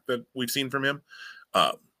the back that we've seen from him.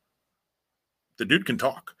 The dude can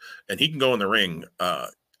talk, and he can go in the ring.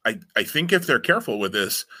 I think if they're careful with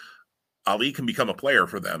this, Ali can become a player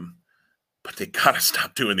for them, but they got to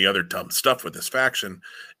stop doing the other dumb stuff with this faction.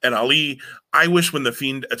 And Ali, I wish when the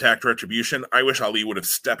Fiend attacked Retribution, I wish Ali would have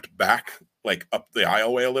stepped back, like up the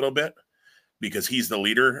aisleway a little bit, because he's the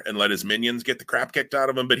leader, and let his minions get the crap kicked out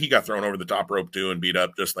of him. But he got thrown over the top rope too and beat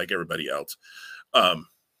up just like everybody else.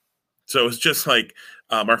 So it's just like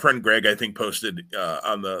our friend Greg, I think, posted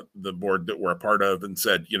on the board that we're a part of and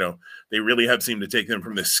said, you know, they really have seemed to take them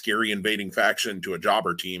from this scary invading faction to a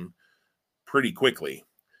jobber team pretty quickly.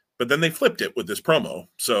 But then they flipped it with this promo.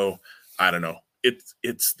 So I don't know.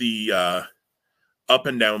 It's the up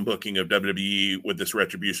and down booking of WWE with this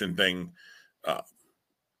Retribution thing.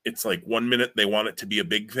 It's like 1 minute they want it to be a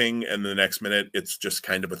big thing, and the next minute it's just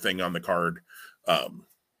kind of a thing on the card. I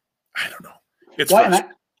don't know. It's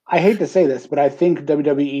I hate to say this, but I think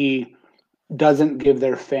WWE doesn't give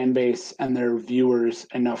their fan base and their viewers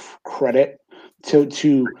enough credit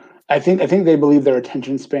to I think they believe their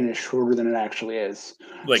attention span is shorter than it actually is.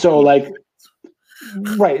 So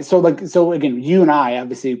again, you and I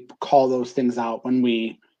obviously call those things out when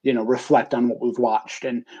we, you know, reflect on what we've watched.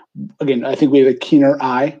 And again, I think we have a keener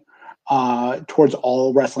eye towards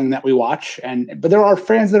all wrestling that we watch. But there are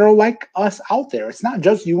fans that are like us out there. It's not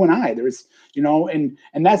just you and I. There's, you know, and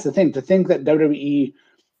that's the thing, to think that WWE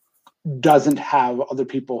doesn't have other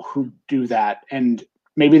people who do that. And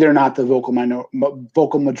maybe they're not the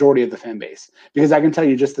vocal majority of the fan base, because I can tell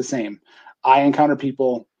you just the same. I encounter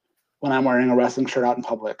people when I'm wearing a wrestling shirt out in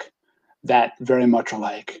public that very much are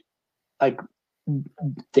like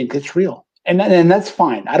think it's real. And that's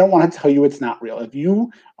fine. I don't want to tell you it's not real. If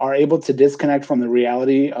you are able to disconnect from the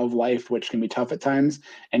reality of life, which can be tough at times,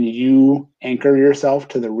 and you anchor yourself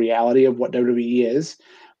to the reality of what WWE is,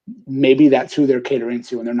 maybe that's who they're catering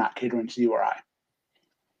to, and they're not catering to you or I.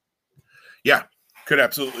 Yeah, could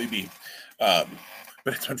absolutely be. But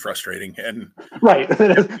it's been frustrating. And right.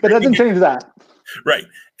 That doesn't change that. Right.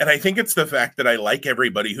 And I think it's the fact that I like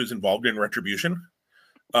everybody who's involved in Retribution.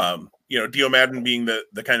 You know, Dio Madden being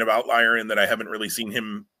the kind of outlier in that I haven't really seen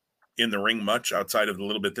him in the ring much outside of the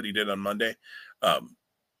little bit that he did on Monday.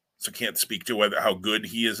 So can't speak to how good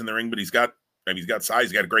he is in the ring, but he's got size,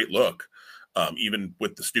 he's got a great look, even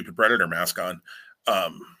with the stupid Predator mask on.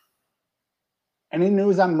 Any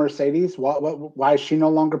news on Mercedes? Why is she no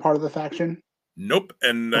longer part of the faction? Nope.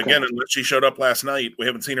 And again, unless she showed up last night, we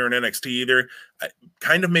haven't seen her in NXT either. It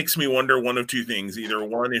kind of makes me wonder one of two things. Either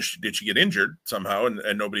one, did she get injured somehow and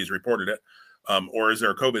nobody's reported it? Or is there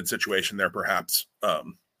a COVID situation there perhaps?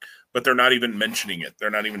 But they're not even mentioning it. They're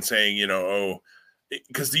not even saying, you know,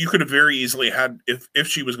 because you could have very easily had, if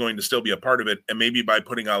she was going to still be a part of it, and maybe by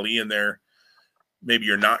putting Ali in there, maybe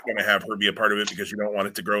you're not going to have her be a part of it because you don't want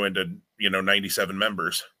it to grow into, you know, 97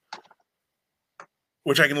 members,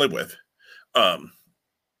 which I can live with.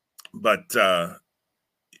 But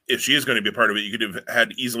if she is going to be a part of it, you could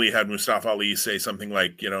have easily had Mustafa Ali say something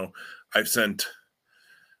like, you know, I've sent,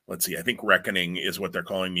 let's see, I think Reckoning is what they're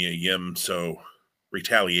calling me, a Yim. So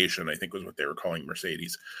Retaliation, I think, was what they were calling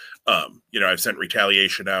Mercedes. You know, I've sent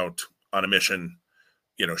Retaliation out on a mission,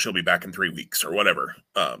 you know, she'll be back in 3 weeks or whatever.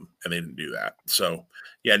 And they didn't do that. So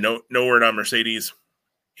yeah, no word on Mercedes.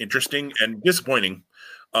 Interesting and disappointing.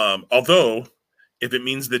 Although if it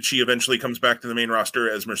means that she eventually comes back to the main roster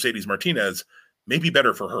as Mercedes Martinez, maybe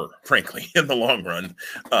better for her, frankly, in the long run,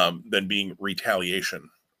 than being Retaliation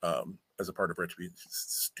as a part of Retribution.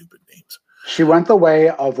 Stupid names. She went the way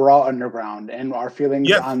of Raw Underground, and our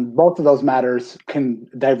feelings on both of those matters can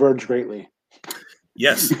diverge greatly.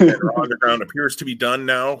 Yes, and Raw Underground appears to be done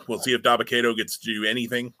now. We'll see if Dabba-Kato gets to do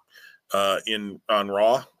anything on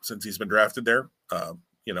Raw since he's been drafted there.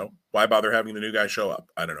 Why bother having the new guy show up?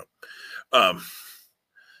 I don't know.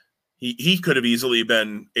 He could have easily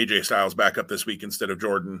been AJ Styles backup this week instead of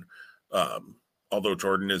Jordan. Although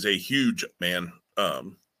Jordan is a huge man.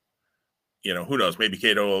 Who knows? Maybe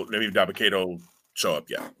Dabba-Kato will show up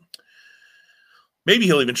yet. Maybe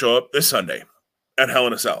he'll even show up this Sunday at Hell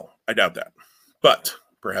in a Cell. I doubt that, but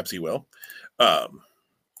perhaps he will.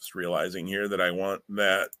 Just realizing here that I want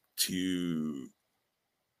that to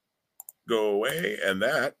go away and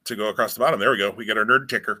that to go across the bottom. There we go. We got our nerd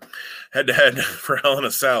ticker head-to-head for Hell in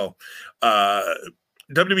a Cell.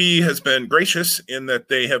 WWE has been gracious in that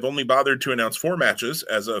they have only bothered to announce 4 matches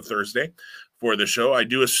as of Thursday for the show. I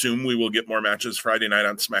do assume we will get more matches Friday night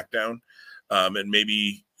on SmackDown. And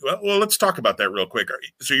maybe, well, let's talk about that real quick.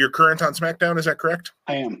 So you're current on SmackDown, is that correct?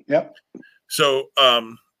 I am, yep. So,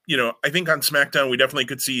 I think on SmackDown, we definitely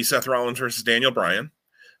could see Seth Rollins versus Daniel Bryan.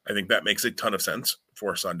 I think that makes a ton of sense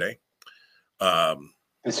for Sunday.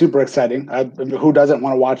 It's super exciting. Who doesn't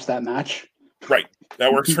want to watch that match? Right.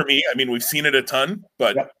 That works for me. I mean, we've seen it a ton,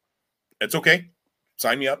 but It's okay.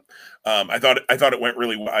 Sign me up. I thought it went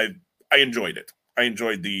really well. I enjoyed it. I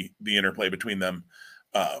enjoyed the interplay between them.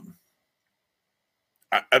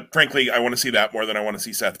 Frankly, I want to see that more than I want to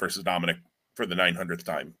see Seth versus Dominic for the 900th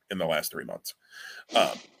time in the last 3 months.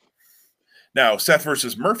 Now, Seth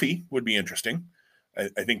versus Murphy would be interesting.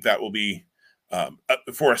 I think that will be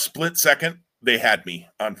for a split second. They had me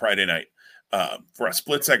on Friday night. For a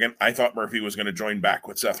split second, I thought Murphy was going to join back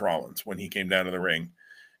with Seth Rollins when he came down to the ring.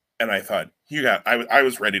 And I thought, I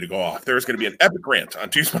was ready to go off. There was going to be an epic rant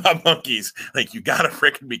on Two Spot Monkeys. Like, you got to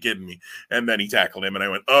freaking be kidding me. And then he tackled him, and I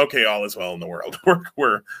went, okay, all is well in the world.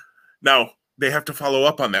 We're now they have to follow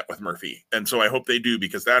up on that with Murphy. And so I hope they do,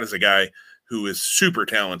 because that is a guy who is super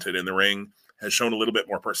talented in the ring, has shown a little bit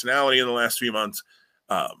more personality in the last few months.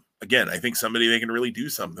 Again, I think somebody they can really do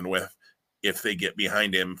something with if they get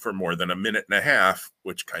behind him for more than a minute and a half,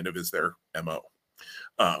 which kind of is their MO.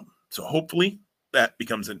 So hopefully that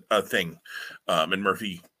becomes a thing. And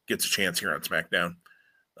Murphy gets a chance here on SmackDown.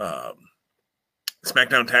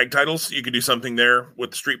 SmackDown tag titles, you could do something there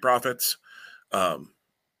with the Street Profits.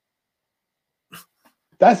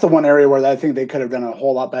 That's the one area where I think they could have done a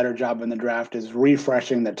whole lot better job in the draft, is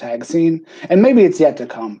refreshing the tag scene. And maybe it's yet to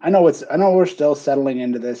come. I know we're still settling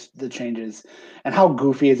into the changes. And how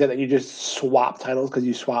goofy is it that you just swap titles because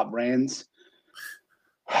you swap brands?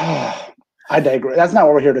 I digress. That's not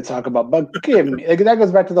what we're here to talk about. But that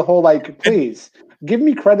goes back to the whole, please give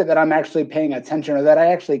me credit that I'm actually paying attention or that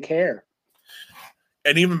I actually care.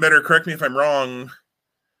 And even better, correct me if I'm wrong,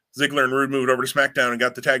 Ziggler and Rude moved over to SmackDown and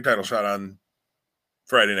got the tag title shot on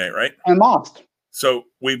Friday night, right? And lost. So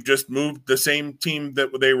we've just moved the same team that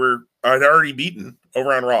they had already beaten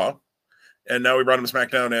over on Raw, and now we brought them to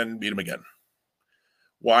SmackDown and beat them again.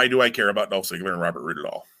 Why do I care about Dolph Ziggler and Robert Roode at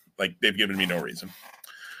all? They've given me no reason.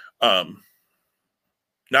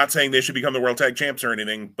 Not saying they should become the World Tag Champs or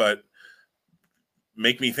anything, but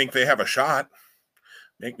make me think they have a shot.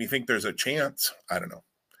 Make me think there's a chance. I don't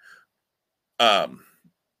know.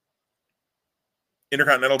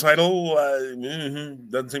 Intercontinental title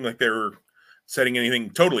doesn't seem like they're setting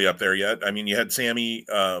anything totally up there yet. I mean, you had Sammy.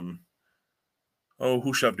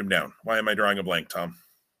 Who shoved him down? Why am I drawing a blank, Tom?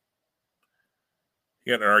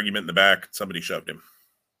 You got an argument in the back. Somebody shoved him.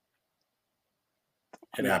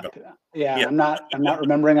 It happened. Yeah, I'm not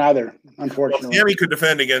remembering either, unfortunately. Well, Sammy could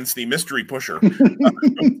defend against the mystery pusher.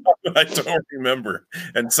 I don't remember.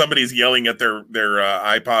 And somebody's yelling at their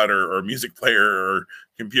iPod or music player or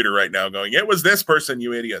computer right now going, it was this person,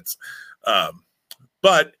 you idiots.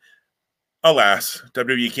 But alas,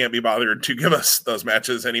 WWE can't be bothered to give us those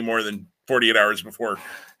matches any more than 48 hours before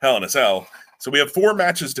Hell in a Cell. So we have 4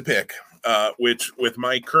 matches to pick, which with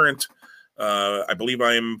my current, I believe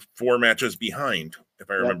I am 4 matches behind, if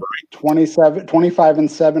I remember right.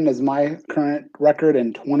 25-7 is my current record,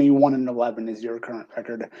 and 21-11 is your current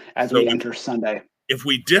record as we enter Sunday. If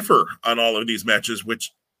we differ on all of these matches,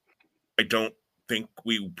 which I don't think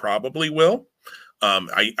we probably will,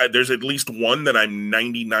 there's at least one that I'm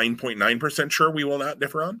 99.9% sure we will not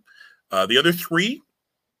differ on. The other 3,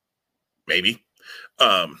 maybe.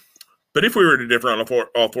 But if we were to differ on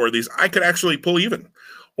all 4 of these, I could actually pull even.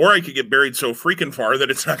 Or I could get buried so freaking far that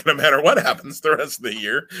it's not going to matter what happens the rest of the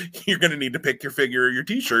year. You're going to need to pick your figure or your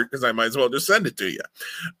T-shirt, because I might as well just send it to you.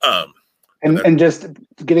 And just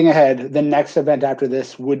getting ahead, the next event after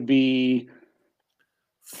this would be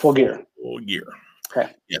Full Gear. Full Gear. Okay.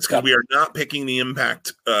 Yes, because we are not picking the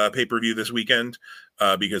Impact pay-per-view this weekend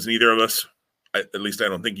because neither of us, at least I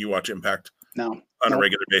don't think you watch Impact. No. on a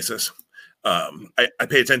regular basis. I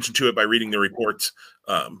pay attention to it by reading the reports,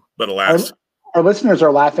 but alas, our listeners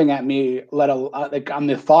are laughing at me, like on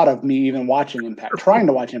the thought of me even watching Impact, trying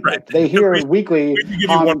to watch Impact. Right. They hear weekly. We give you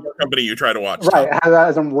one more company you try to watch, right?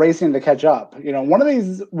 As I'm racing to catch up. One of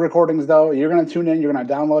these recordings though, you're going to tune in, you're going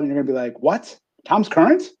to download, and you're going to be like, "What? Tom's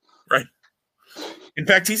current?" Right. In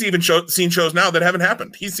fact, he's even seen shows now that haven't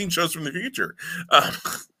happened. He's seen shows from the future.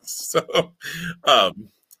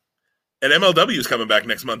 And MLW is coming back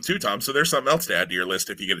next month too, Tom. So there's something else to add to your list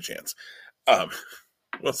if you get a chance.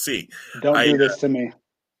 We'll see. Don't do this to me.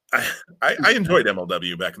 I enjoyed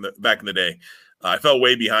MLW back in the day. I fell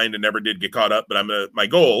way behind and never did get caught up. But my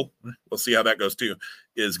goal, we'll see how that goes too,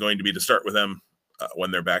 is going to be to start with them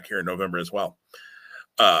when they're back here in November as well.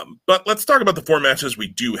 But let's talk about the 4 matches we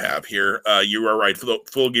do have here. You are right.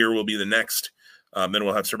 Full Gear will be the next. Then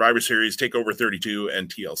we'll have Survivor Series, Takeover 32, and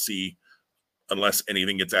TLC, unless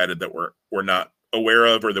anything gets added that we're not aware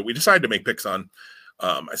of or that we decide to make picks on.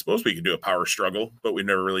 I suppose we could do a Power Struggle, but we've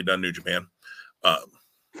never really done New Japan.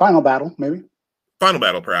 Final Battle, maybe. Final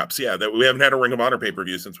Battle, perhaps. Yeah, that we haven't had a Ring of Honor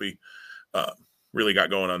pay-per-view since we really got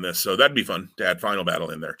going on this. So that'd be fun to add Final Battle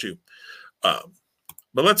in there too.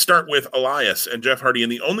 But let's start with Elias and Jeff Hardy in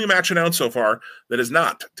the only match announced so far that is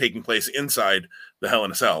not taking place inside the Hell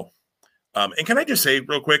in a Cell. And can I just say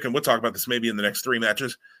real quick, and we'll talk about this maybe in the next 3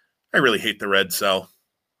 matches, I really hate the red cell.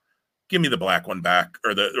 Give me the black one back,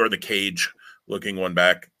 or the cage looking one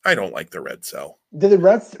back. I don't like the red cell. Did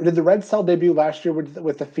the red cell debut last year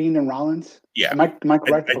with the Fiend and Rollins? Yeah. Am I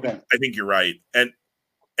correct? Okay. I think you're right. And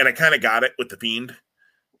I kind of got it with the Fiend,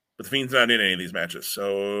 but the Fiend's not in any of these matches.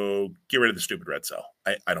 So get rid of the stupid red cell.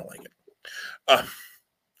 I don't like it.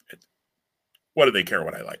 What do they care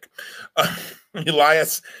what I like?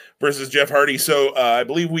 Elias versus Jeff Hardy. So I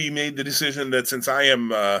believe we made the decision that since I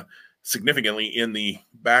am significantly in the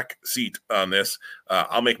back seat on this,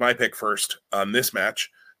 I'll make my pick first on this match.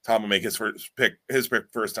 Tom will make his pick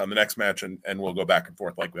first on the next match, and we'll go back and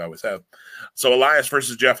forth like we always have. So Elias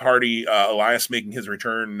versus Jeff Hardy. Elias making his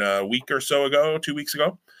return a week or so ago, 2 weeks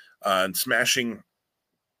ago, and smashing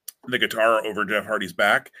the guitar over Jeff Hardy's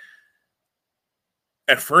back.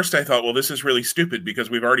 At first, I thought, well, this is really stupid because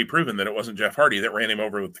we've already proven that it wasn't Jeff Hardy that ran him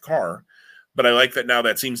over with the car. But I like that now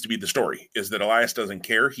that seems to be the story, is that Elias doesn't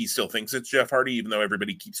care. He still thinks it's Jeff Hardy, even though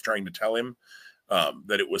everybody keeps trying to tell him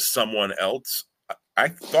that it was someone else. I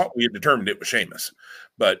thought we had determined it was Sheamus,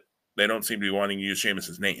 but they don't seem to be wanting to use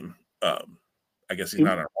Sheamus's name. I guess he's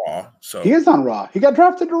not on Raw. So he is on Raw. He got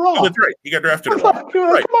drafted to Raw. Oh, that's right. He got drafted to Raw.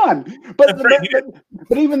 Right. Come on.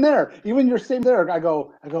 But even there, even your same there, I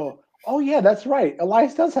go, oh yeah, that's right.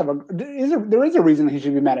 Elias does have there is a reason he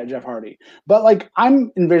should be mad at Jeff Hardy. But like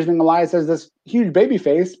I'm envisioning Elias as this huge baby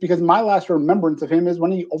face because my last remembrance of him is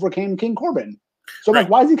when he overcame King Corbin. So I'm like,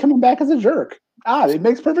 why is he coming back as a jerk? It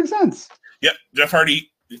makes perfect sense. Yeah, Jeff Hardy,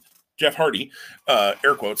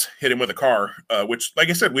 air quotes, hit him with a car, which, like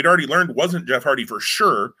I said, we'd already learned wasn't Jeff Hardy for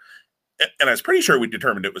sure. And I was pretty sure we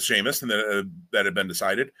determined it was Sheamus and that had been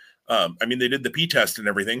decided. I mean, they did the pee test and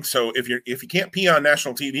everything. So if you can't pee on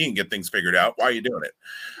national TV and get things figured out, why are you doing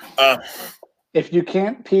it? If you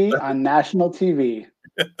can't pee on national TV,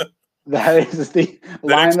 that is the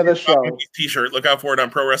line of the show. T-shirt. Look out for it on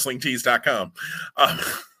ProWrestlingTees.com.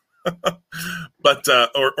 But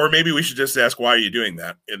or maybe we should just ask why are you doing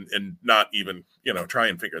that and not even try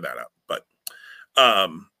and figure that out. But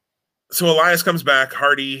so Elias comes back.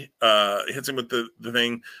 Hardy hits him with the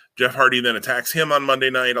thing. Jeff Hardy then attacks him on Monday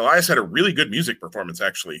night. Elias had a really good music performance,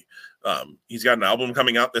 actually. He's got an album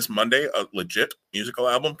coming out this Monday, a legit musical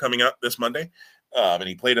album coming out this Monday. And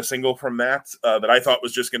he played a single from that I thought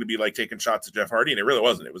was just going to be like taking shots at Jeff Hardy, and it really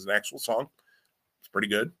wasn't. It was an actual song. It's pretty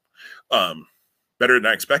good. Better than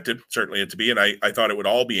I expected, certainly it to be. And I thought it would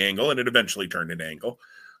all be Angle, and it eventually turned into Angle.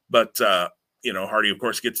 But, Hardy, of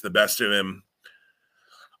course, gets the best of him.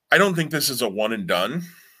 I don't think this is a one and done.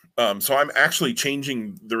 So I'm actually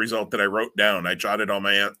changing the result that I wrote down. I jotted all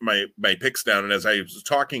my picks down, and as I was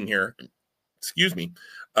talking here, excuse me,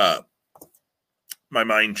 my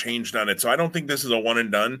mind changed on it. So I don't think this is a one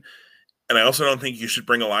and done, and I also don't think you should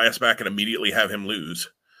bring Elias back and immediately have him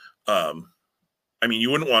lose. I mean,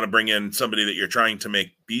 you wouldn't want to bring in somebody that you're trying to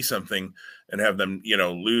make be something and have them,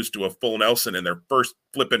 lose to a full Nelson in their first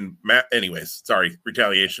flipping match. Anyways, sorry,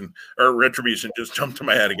 retaliation or retribution just jumped to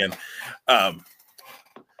my head again.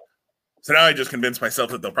 So now I just convinced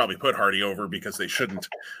myself that they'll probably put Hardy over because they shouldn't.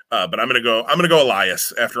 But I'm gonna go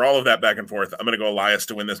Elias. After all of that back and forth, I'm gonna go Elias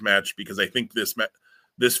to win this match because I think this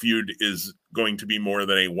feud is going to be more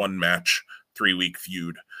than a 1-match, 3-week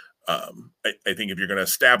feud. I think if you're going to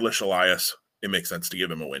establish Elias, it makes sense to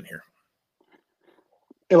give him a win here.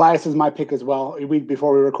 Elias is my pick as well.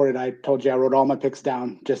 Before we recorded, I told you I wrote all my picks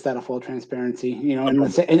down just out of full transparency,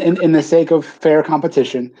 in the sake of fair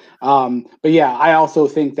competition. But yeah, I also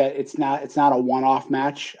think that it's not a one-off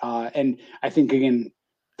match. And I think, again,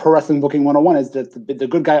 Pro Wrestling Booking 101 is that the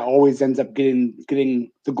good guy always ends up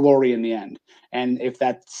getting the glory in the end. And if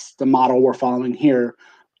that's the model we're following here,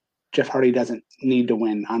 Jeff Hardy doesn't need to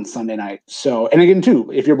win on Sunday night. So, and again, too,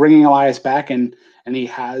 if you're bringing Elias back and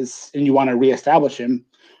you want to reestablish him,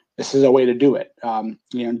 this is a way to do it.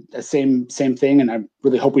 The same thing. And I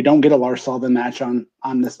really hope we don't get a Lars Sullivan match on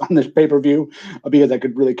this pay-per-view, because I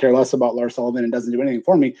could really care less about Lars Sullivan and doesn't do anything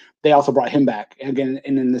for me. They also brought him back again,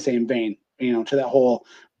 and in the same vein, to that whole,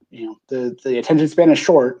 the attention span is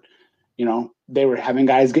short. They were having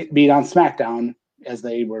guys get beat on SmackDown as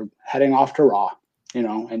they were heading off to Raw.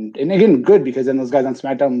 And again, good, because then those guys on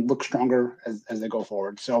SmackDown look stronger as they go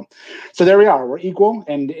forward. So there we are. We're equal.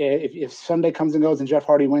 And if Sunday comes and goes and Jeff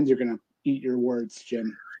Hardy wins, you're going to eat your words,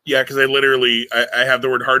 Jim. Yeah, because I have the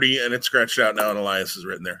word Hardy and it's scratched out now, and Elias is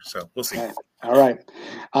written there. So we'll see. Okay. All right.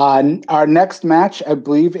 Our next match, I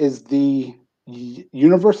believe, is the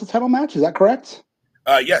Universal title match. Is that correct?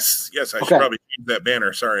 Yes. I should probably change that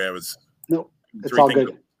banner. Sorry, I was. No, it's all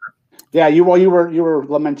good. Yeah, you were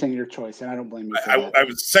lamenting your choice, and I don't blame you. I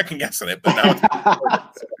was second guessing it, but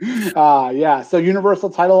now yeah. So Universal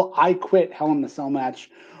title, I Quit Hell in a Cell match.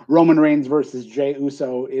 Roman Reigns versus Jey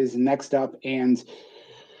Uso is next up, and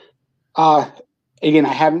again,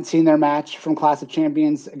 I haven't seen their match from Clash of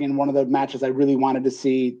Champions. Again, one of the matches I really wanted to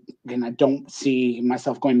see. Again, I don't see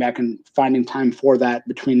myself going back and finding time for that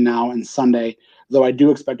between now and Sunday, though I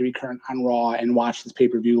do expect to be current on Raw and watch this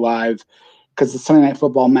pay-per-view live. Because the Sunday Night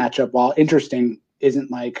Football matchup, while interesting,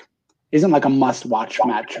 isn't like a must-watch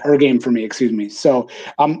match or game for me. Excuse me. So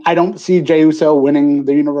I don't see Jey Uso winning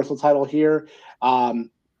the Universal title here.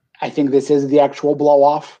 I think this is the actual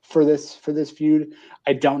blow-off for this feud.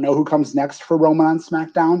 I don't know who comes next for Roman on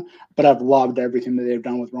SmackDown, but I've loved everything that they've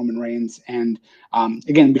done with Roman Reigns. And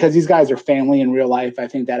again, because these guys are family in real life, I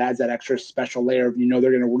think that adds that extra special layer of they're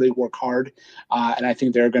going to really work hard, and I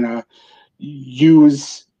think they're going to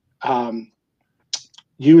use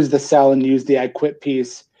the sell and use the I Quit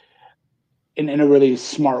piece in a really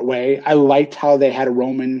smart way. I liked how they had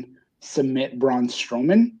Roman submit Braun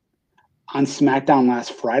Strowman on SmackDown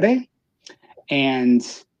last Friday. And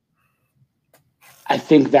I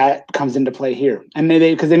think that comes into play here. And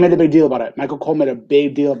because they made a big deal about it. Michael Cole made a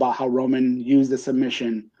big deal about how Roman used the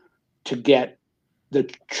submission to get the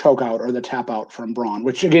choke out or the tap out from Braun,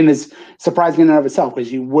 which again is surprising in and of itself, because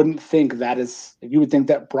you would think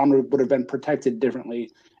that Braun would have been protected differently,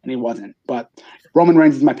 and he wasn't. But Roman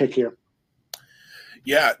Reigns is my pick here.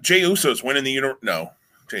 Yeah, Jey Uso's winning the No,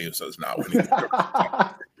 Jey Uso's not winning.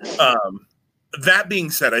 That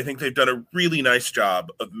being said, I think they've done a really nice job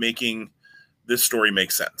of making this story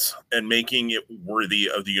make sense and making it worthy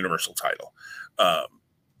of the Universal title.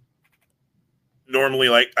 Normally,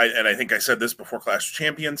 I think I said this before Clash of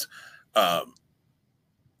Champions,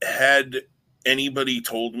 had anybody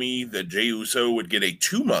told me that Jey Uso would get a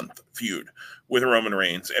 2-month feud with Roman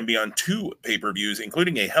Reigns and be on 2 pay-per-views,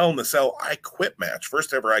 including a Hell in a Cell I Quit match,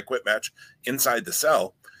 first ever I Quit match inside the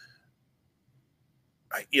cell,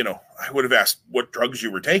 I would have asked what drugs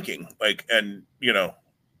you were taking, and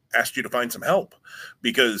asked you to find some help,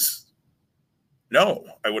 because no,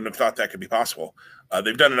 I wouldn't have thought that could be possible.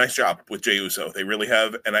 They've done a nice job with Jey Uso. They really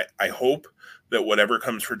have. And I hope that whatever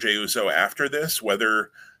comes for Jey Uso after this,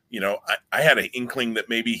 whether, I had an inkling that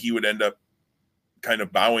maybe he would end up kind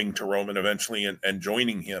of bowing to Roman eventually and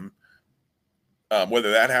joining him,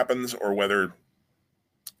 whether that happens or whether,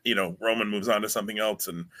 Roman moves on to something else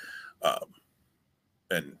and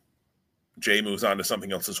Jey moves on to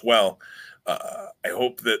something else as well. I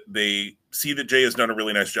hope that they see that Jey has done a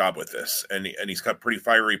really nice job with this, and he's got pretty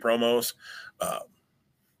fiery promos.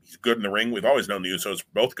 He's good in the ring. We've always known the Usos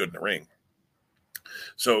were both good in the ring.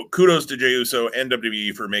 So kudos to Jey Uso and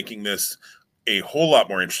WWE for making this a whole lot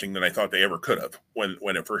more interesting than I thought they ever could have when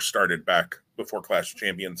it first started back before Clash of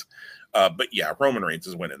Champions. But yeah, Roman Reigns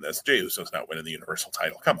is winning this. Jey Uso's not winning the Universal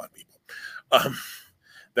title. Come on, people.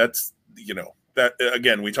 That's, that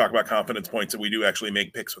again, we talk about confidence points, and we do actually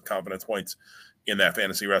make picks with confidence points in that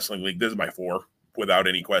fantasy wrestling league. This is my 4 without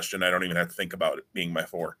any question. I don't even have to think about it being my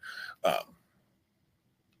 4.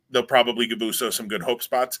 They'll probably give Uso some good hope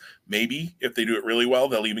spots. Maybe if they do it really well,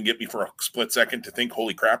 they'll even get me for a split second to think,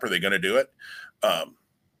 holy crap, are they going to do it?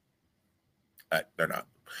 They're not.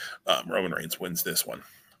 Roman Reigns wins this one.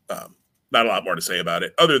 Not a lot more to say about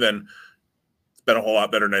it, other than it's been a whole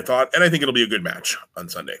lot better than I thought. And I think it'll be a good match on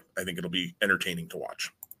Sunday. I think it'll be entertaining to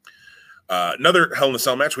watch. Another Hell in a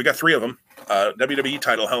Cell match. We got 3 of them. WWE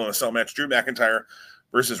title Hell in a Cell match, Drew McIntyre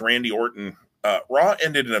versus Randy Orton. Raw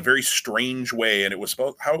ended in a very strange way, and it was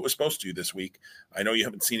how it was supposed to this week. I know you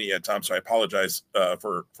haven't seen it yet, Tom, so I apologize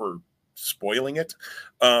for spoiling it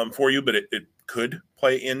for you, but it could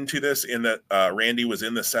play into this in that Randy was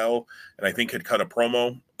in the cell and I think had cut a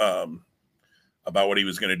promo about what he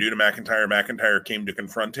was going to do to McIntyre. McIntyre came to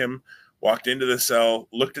confront him, walked into the cell,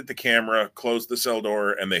 looked at the camera, closed the cell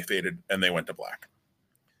door, and they faded and they went to black.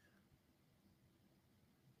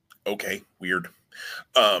 Okay, weird.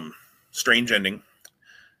 Strange ending.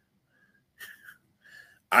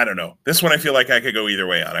 I don't know. This one I feel like I could go either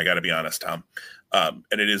way on. I got to be honest, Tom. And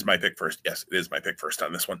it is my pick first. Yes, it is my pick first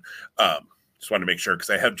on this one. Just wanted to make sure because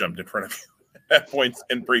I have jumped in front of you at points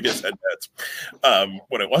in previous head-bets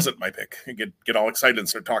when it wasn't my pick. I get all excited and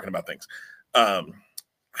start talking about things.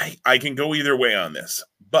 I can go either way on this,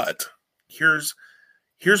 but here's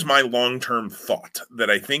my long-term thought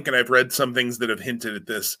that I think, and I've read some things that have hinted at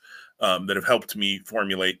this that have helped me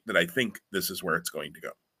formulate that I think this is where it's going to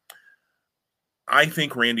go. I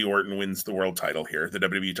think Randy Orton wins the world title here, the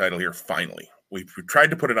WWE title here, finally. We've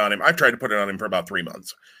tried to put it on him. I've tried to put it on him for about 3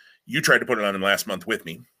 months. You tried to put it on him last month with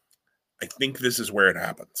me. I think this is where it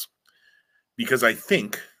happens. Because I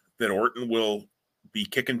think that Orton will be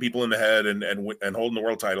kicking people in the head and holding the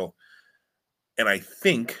world title. And I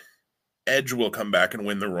think Edge will come back and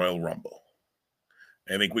win the Royal Rumble.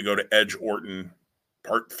 I think we go to Edge Orton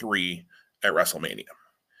Part 3 at WrestleMania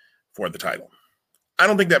for the title. I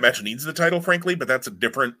don't think that match needs the title, frankly, but that's a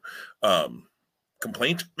different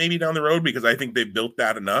complaint maybe down the road because I think they've built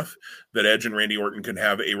that enough that Edge and Randy Orton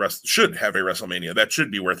should have a WrestleMania. That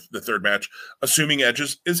should be worth the third match, assuming Edge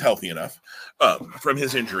is healthy enough from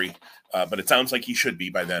his injury. But it sounds like he should be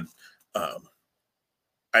by then.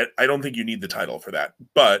 I don't think you need the title for that.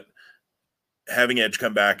 But having Edge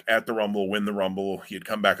come back at the Rumble, win the Rumble, he had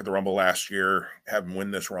come back at the Rumble last year, have him win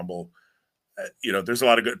this Rumble. There's a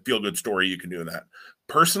lot of good feel-good story you can do in that.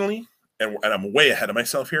 Personally, and I'm way ahead of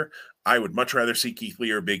myself here, I would much rather see Keith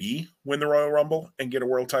Lee or Big E win the Royal Rumble and get a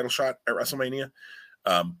world title shot at WrestleMania.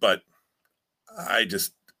 But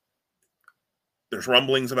there's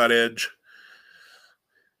rumblings about Edge,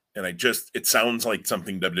 and it sounds like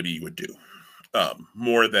something WWE would do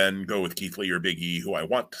more than go with Keith Lee or Big E, who I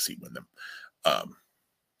want to see win them.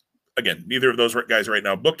 Again, neither of those guys right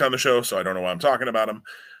now booked on the show, so I don't know why I'm talking about them.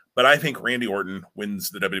 But I think Randy Orton wins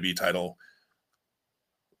the WWE title.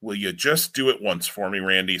 Will you just do it once for me,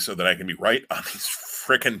 Randy, so that I can be right on these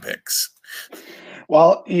frickin' picks?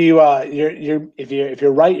 Well, if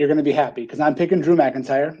you're right, you're going to be happy because I'm picking Drew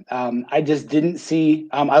McIntyre. I just didn't see.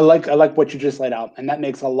 I like what you just laid out, and that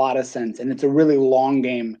makes a lot of sense. And it's a really long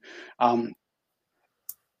game.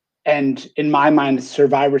 And in my mind,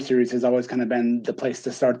 Survivor Series has always kind of been the place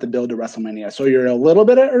to start the build to WrestleMania. So you're a little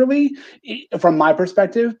bit early from my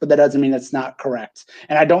perspective, but that doesn't mean it's not correct.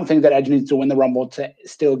 And I don't think that Edge needs to win the Rumble to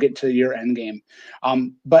still get to your end game.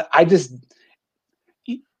 But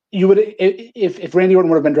you would, if Randy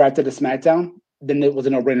Orton would have been drafted to SmackDown, then it was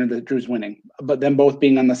a no-brainer that Drew's winning. But then both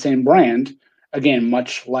being on the same brand, again,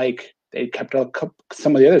 much like they kept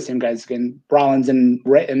some of the other same guys, again, Rollins and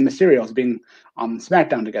Mysterio being on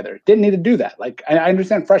SmackDown together. Didn't need to do that. Like, I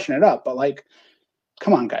understand freshen it up, but like,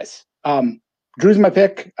 come on, guys. Drew's my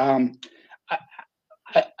pick.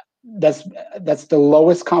 That's the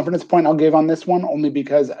lowest confidence point I'll give on this one, only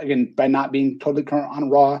because, again, by not being totally current on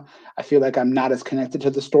Raw, I feel like I'm not as connected to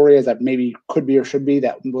the story as I maybe could be or should be.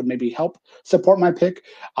 That would maybe help support my pick.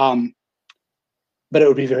 But it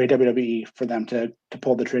would be very WWE for them to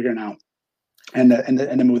pull the trigger now and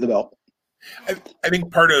to move the belt. I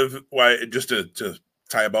think part of why, just to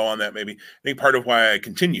tie a bow on that, maybe, I think part of why I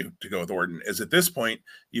continue to go with Orton is at this point,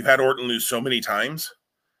 you've had Orton lose so many times.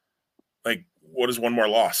 Like, what is one more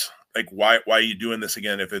loss? Like, why are you doing this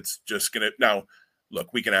again if it's just going to... Now,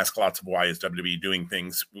 look, we can ask lots of why is WWE doing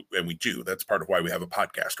things, and we do. That's part of why we have a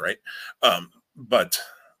podcast, right? But,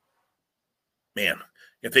 man,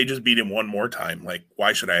 if they just beat him one more time, like,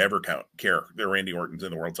 why should I ever care that Randy Orton's in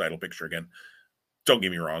the world title picture again? Don't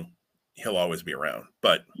get me wrong. He'll always be around.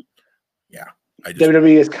 But, yeah.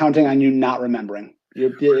 WWE is counting on you not remembering.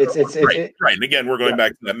 Right. And again, we're going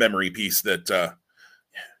back to that memory piece that...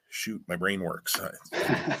 shoot, my brain works.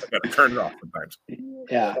 I've got to turn it off sometimes.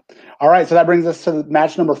 Yeah. All right. So that brings us to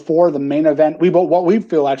match number 4, the main event. What we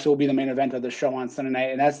feel actually will be the main event of the show on Sunday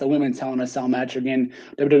night, and that's the women's Hell in a Cell match. Again,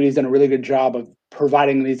 WWE has done a really good job of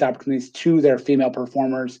providing these opportunities to their female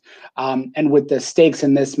performers. And with the stakes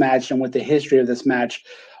in this match and with the history of this match,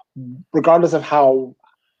 regardless of how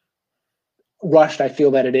rushed I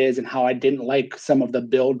feel that it is, and how I didn't like some of the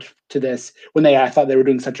build to this when I thought they were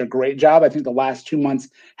doing such a great job. I think the last 2 months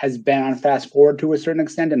has been on fast forward to a certain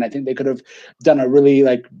extent, and I think they could have done a really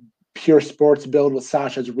like pure sports build with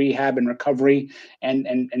Sasha's rehab and recovery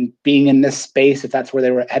and being in this space if that's where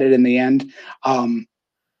they were headed in the end.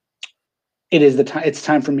 It is the time. It's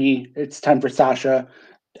time for me. It's time for Sasha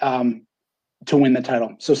to win the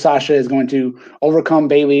title. So Sasha is going to overcome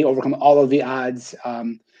Bayley, overcome all of the odds.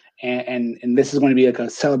 And this is going to be like a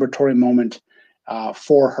celebratory moment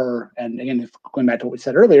for her. And again, going back to what we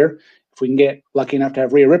said earlier, if we can get lucky enough to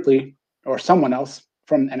have Rhea Ripley or someone else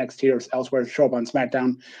from NXT or elsewhere show up on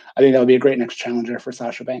SmackDown, I think that would be a great next challenger for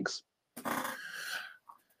Sasha Banks.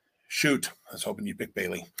 Shoot, I was hoping you'd pick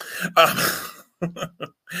Bayley.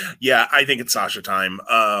 Yeah, I think it's Sasha time.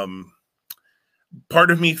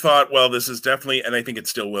 Part of me thought, well, this is definitely, and I think it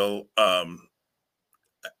still will. I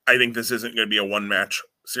think this isn't going to be a one-match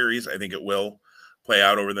series. I think it will play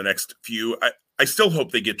out over the next few. I still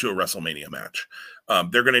hope they get to a WrestleMania match.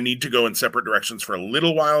 They're going to need to go in separate directions for a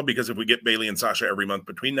little while, because if we get Bayley and Sasha every month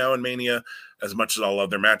between now and Mania, as much as I'll love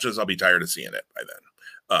their matches, I'll be tired of seeing it by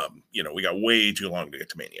then. We got way too long to get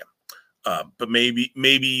to Mania. But maybe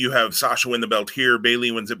you have Sasha win the belt here,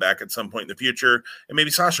 Bayley wins it back at some point in the future, and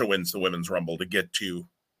maybe Sasha wins the Women's Rumble to get to,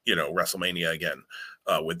 WrestleMania again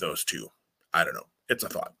with those two. I don't know. It's a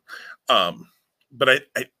thought. But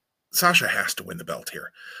Sasha has to win the belt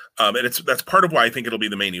here. And that's part of why I think it'll be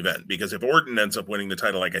the main event, because if Orton ends up winning the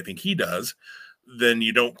title like I think he does, then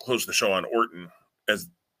you don't close the show on Orton, as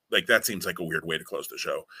like that seems like a weird way to close the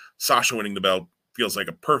show. Sasha winning the belt feels like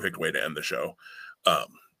a perfect way to end the show.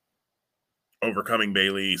 Overcoming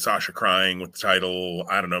Bayley, Sasha crying with the title.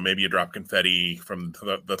 I don't know, maybe you drop confetti from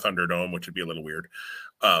the Thunderdome, which would be a little weird.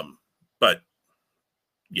 But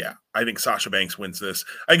yeah, I think Sasha Banks wins this.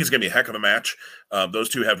 I think it's going to be a heck of a match. Those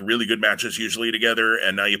two have really good matches usually together,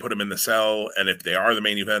 and now you put them in the cell, and if they are the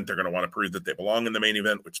main event, they're going to want to prove that they belong in the main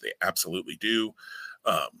event, which they absolutely do,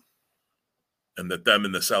 and that them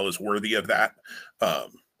in the cell is worthy of that.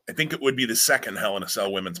 I think it would be the second Hell in a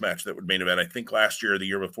Cell women's match that would main event. I think last year or the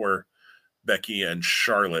year before, Becky and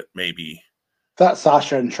Charlotte, maybe. That's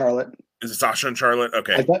Sasha and Charlotte. Is it Sasha and Charlotte?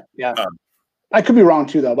 Okay. Yeah. I could be wrong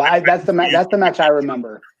too, though. But that's the match I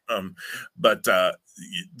remember.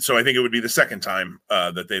 So I think it would be the second time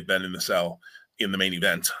that they've been in the cell in the main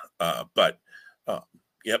event.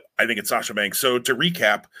 Yep, I think it's Sasha Banks. So to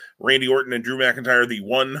recap, Randy Orton and Drew McIntyre, the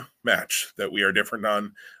one match that we are different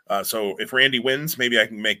on. So if Randy wins, maybe I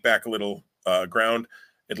can make back a little ground.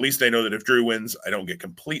 At least I know that if Drew wins, I don't get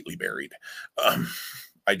completely buried.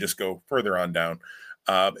 I just go further on down.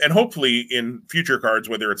 And hopefully in future cards,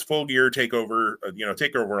 whether it's Full Gear, Takeover,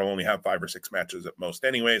 Takeover will only have 5 or 6 matches at most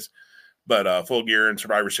anyways, but Full Gear and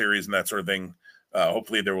Survivor Series and that sort of thing,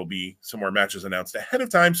 hopefully there will be some more matches announced ahead of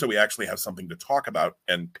time so we actually have something to talk about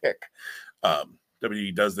and pick.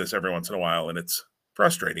 WWE does this every once in a while, and it's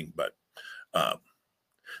frustrating, but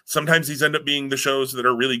sometimes these end up being the shows that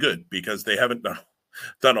are really good because they haven't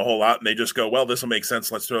done a whole lot, and they just go, well, this will make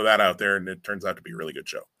sense, let's throw that out there, and it turns out to be a really good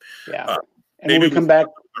show. Yeah. And when we come back,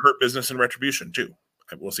 Hurt Business and Retribution too.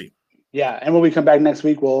 We'll see. Yeah, and when we come back next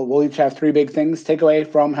week, we'll each have 3 big things take away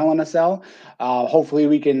from Hell in a Cell. Hopefully,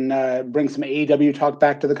 we can bring some AEW talk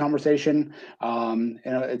back to the conversation.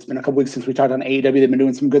 It's been a couple weeks since we talked on AEW. They've been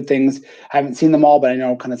doing some good things. I haven't seen them all, but I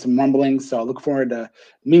know kind of some rumblings. So I look forward to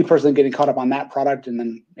me personally getting caught up on that product, and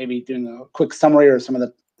then maybe doing a quick summary or some of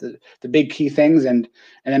the big key things, and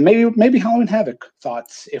then maybe Halloween Havoc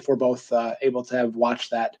thoughts if we're both able to have watched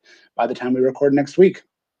that by the time we record next week.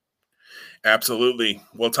 Absolutely.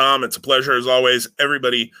 Well, Tom, it's a pleasure as always.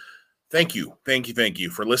 Everybody, thank you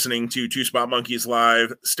for listening to Two Spot Monkeys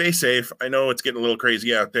Live. Stay safe. I know it's getting a little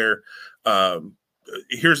crazy out there.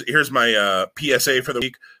 Here's my PSA for the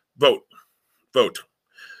week. Vote.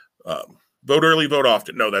 Vote early, vote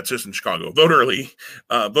often. No, that's just in Chicago. Vote early.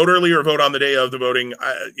 Vote early or vote on the day of the voting.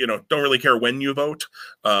 Don't really care when you vote.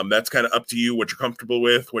 That's kind of up to you, what you're comfortable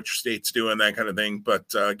with, what your state's doing, that kind of thing. But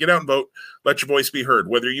get out and vote. Let your voice be heard.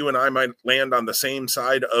 Whether you and I might land on the same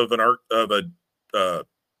side of a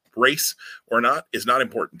race or not is not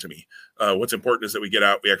important to me. What's important is that we get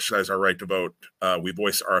out, we exercise our right to vote, we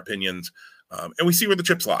voice our opinions, and we see where the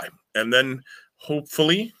chips lie. And then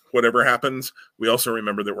hopefully, whatever happens, we also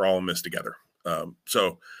remember that we're all in this together.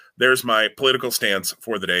 So there's my political stance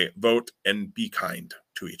for the day. Vote and be kind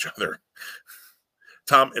to each other.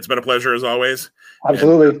 Tom, it's been a pleasure as always.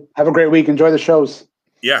 Absolutely. Have a great week. Enjoy the shows.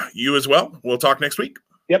 Yeah, you as well. We'll talk next week.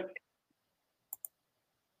 Yep.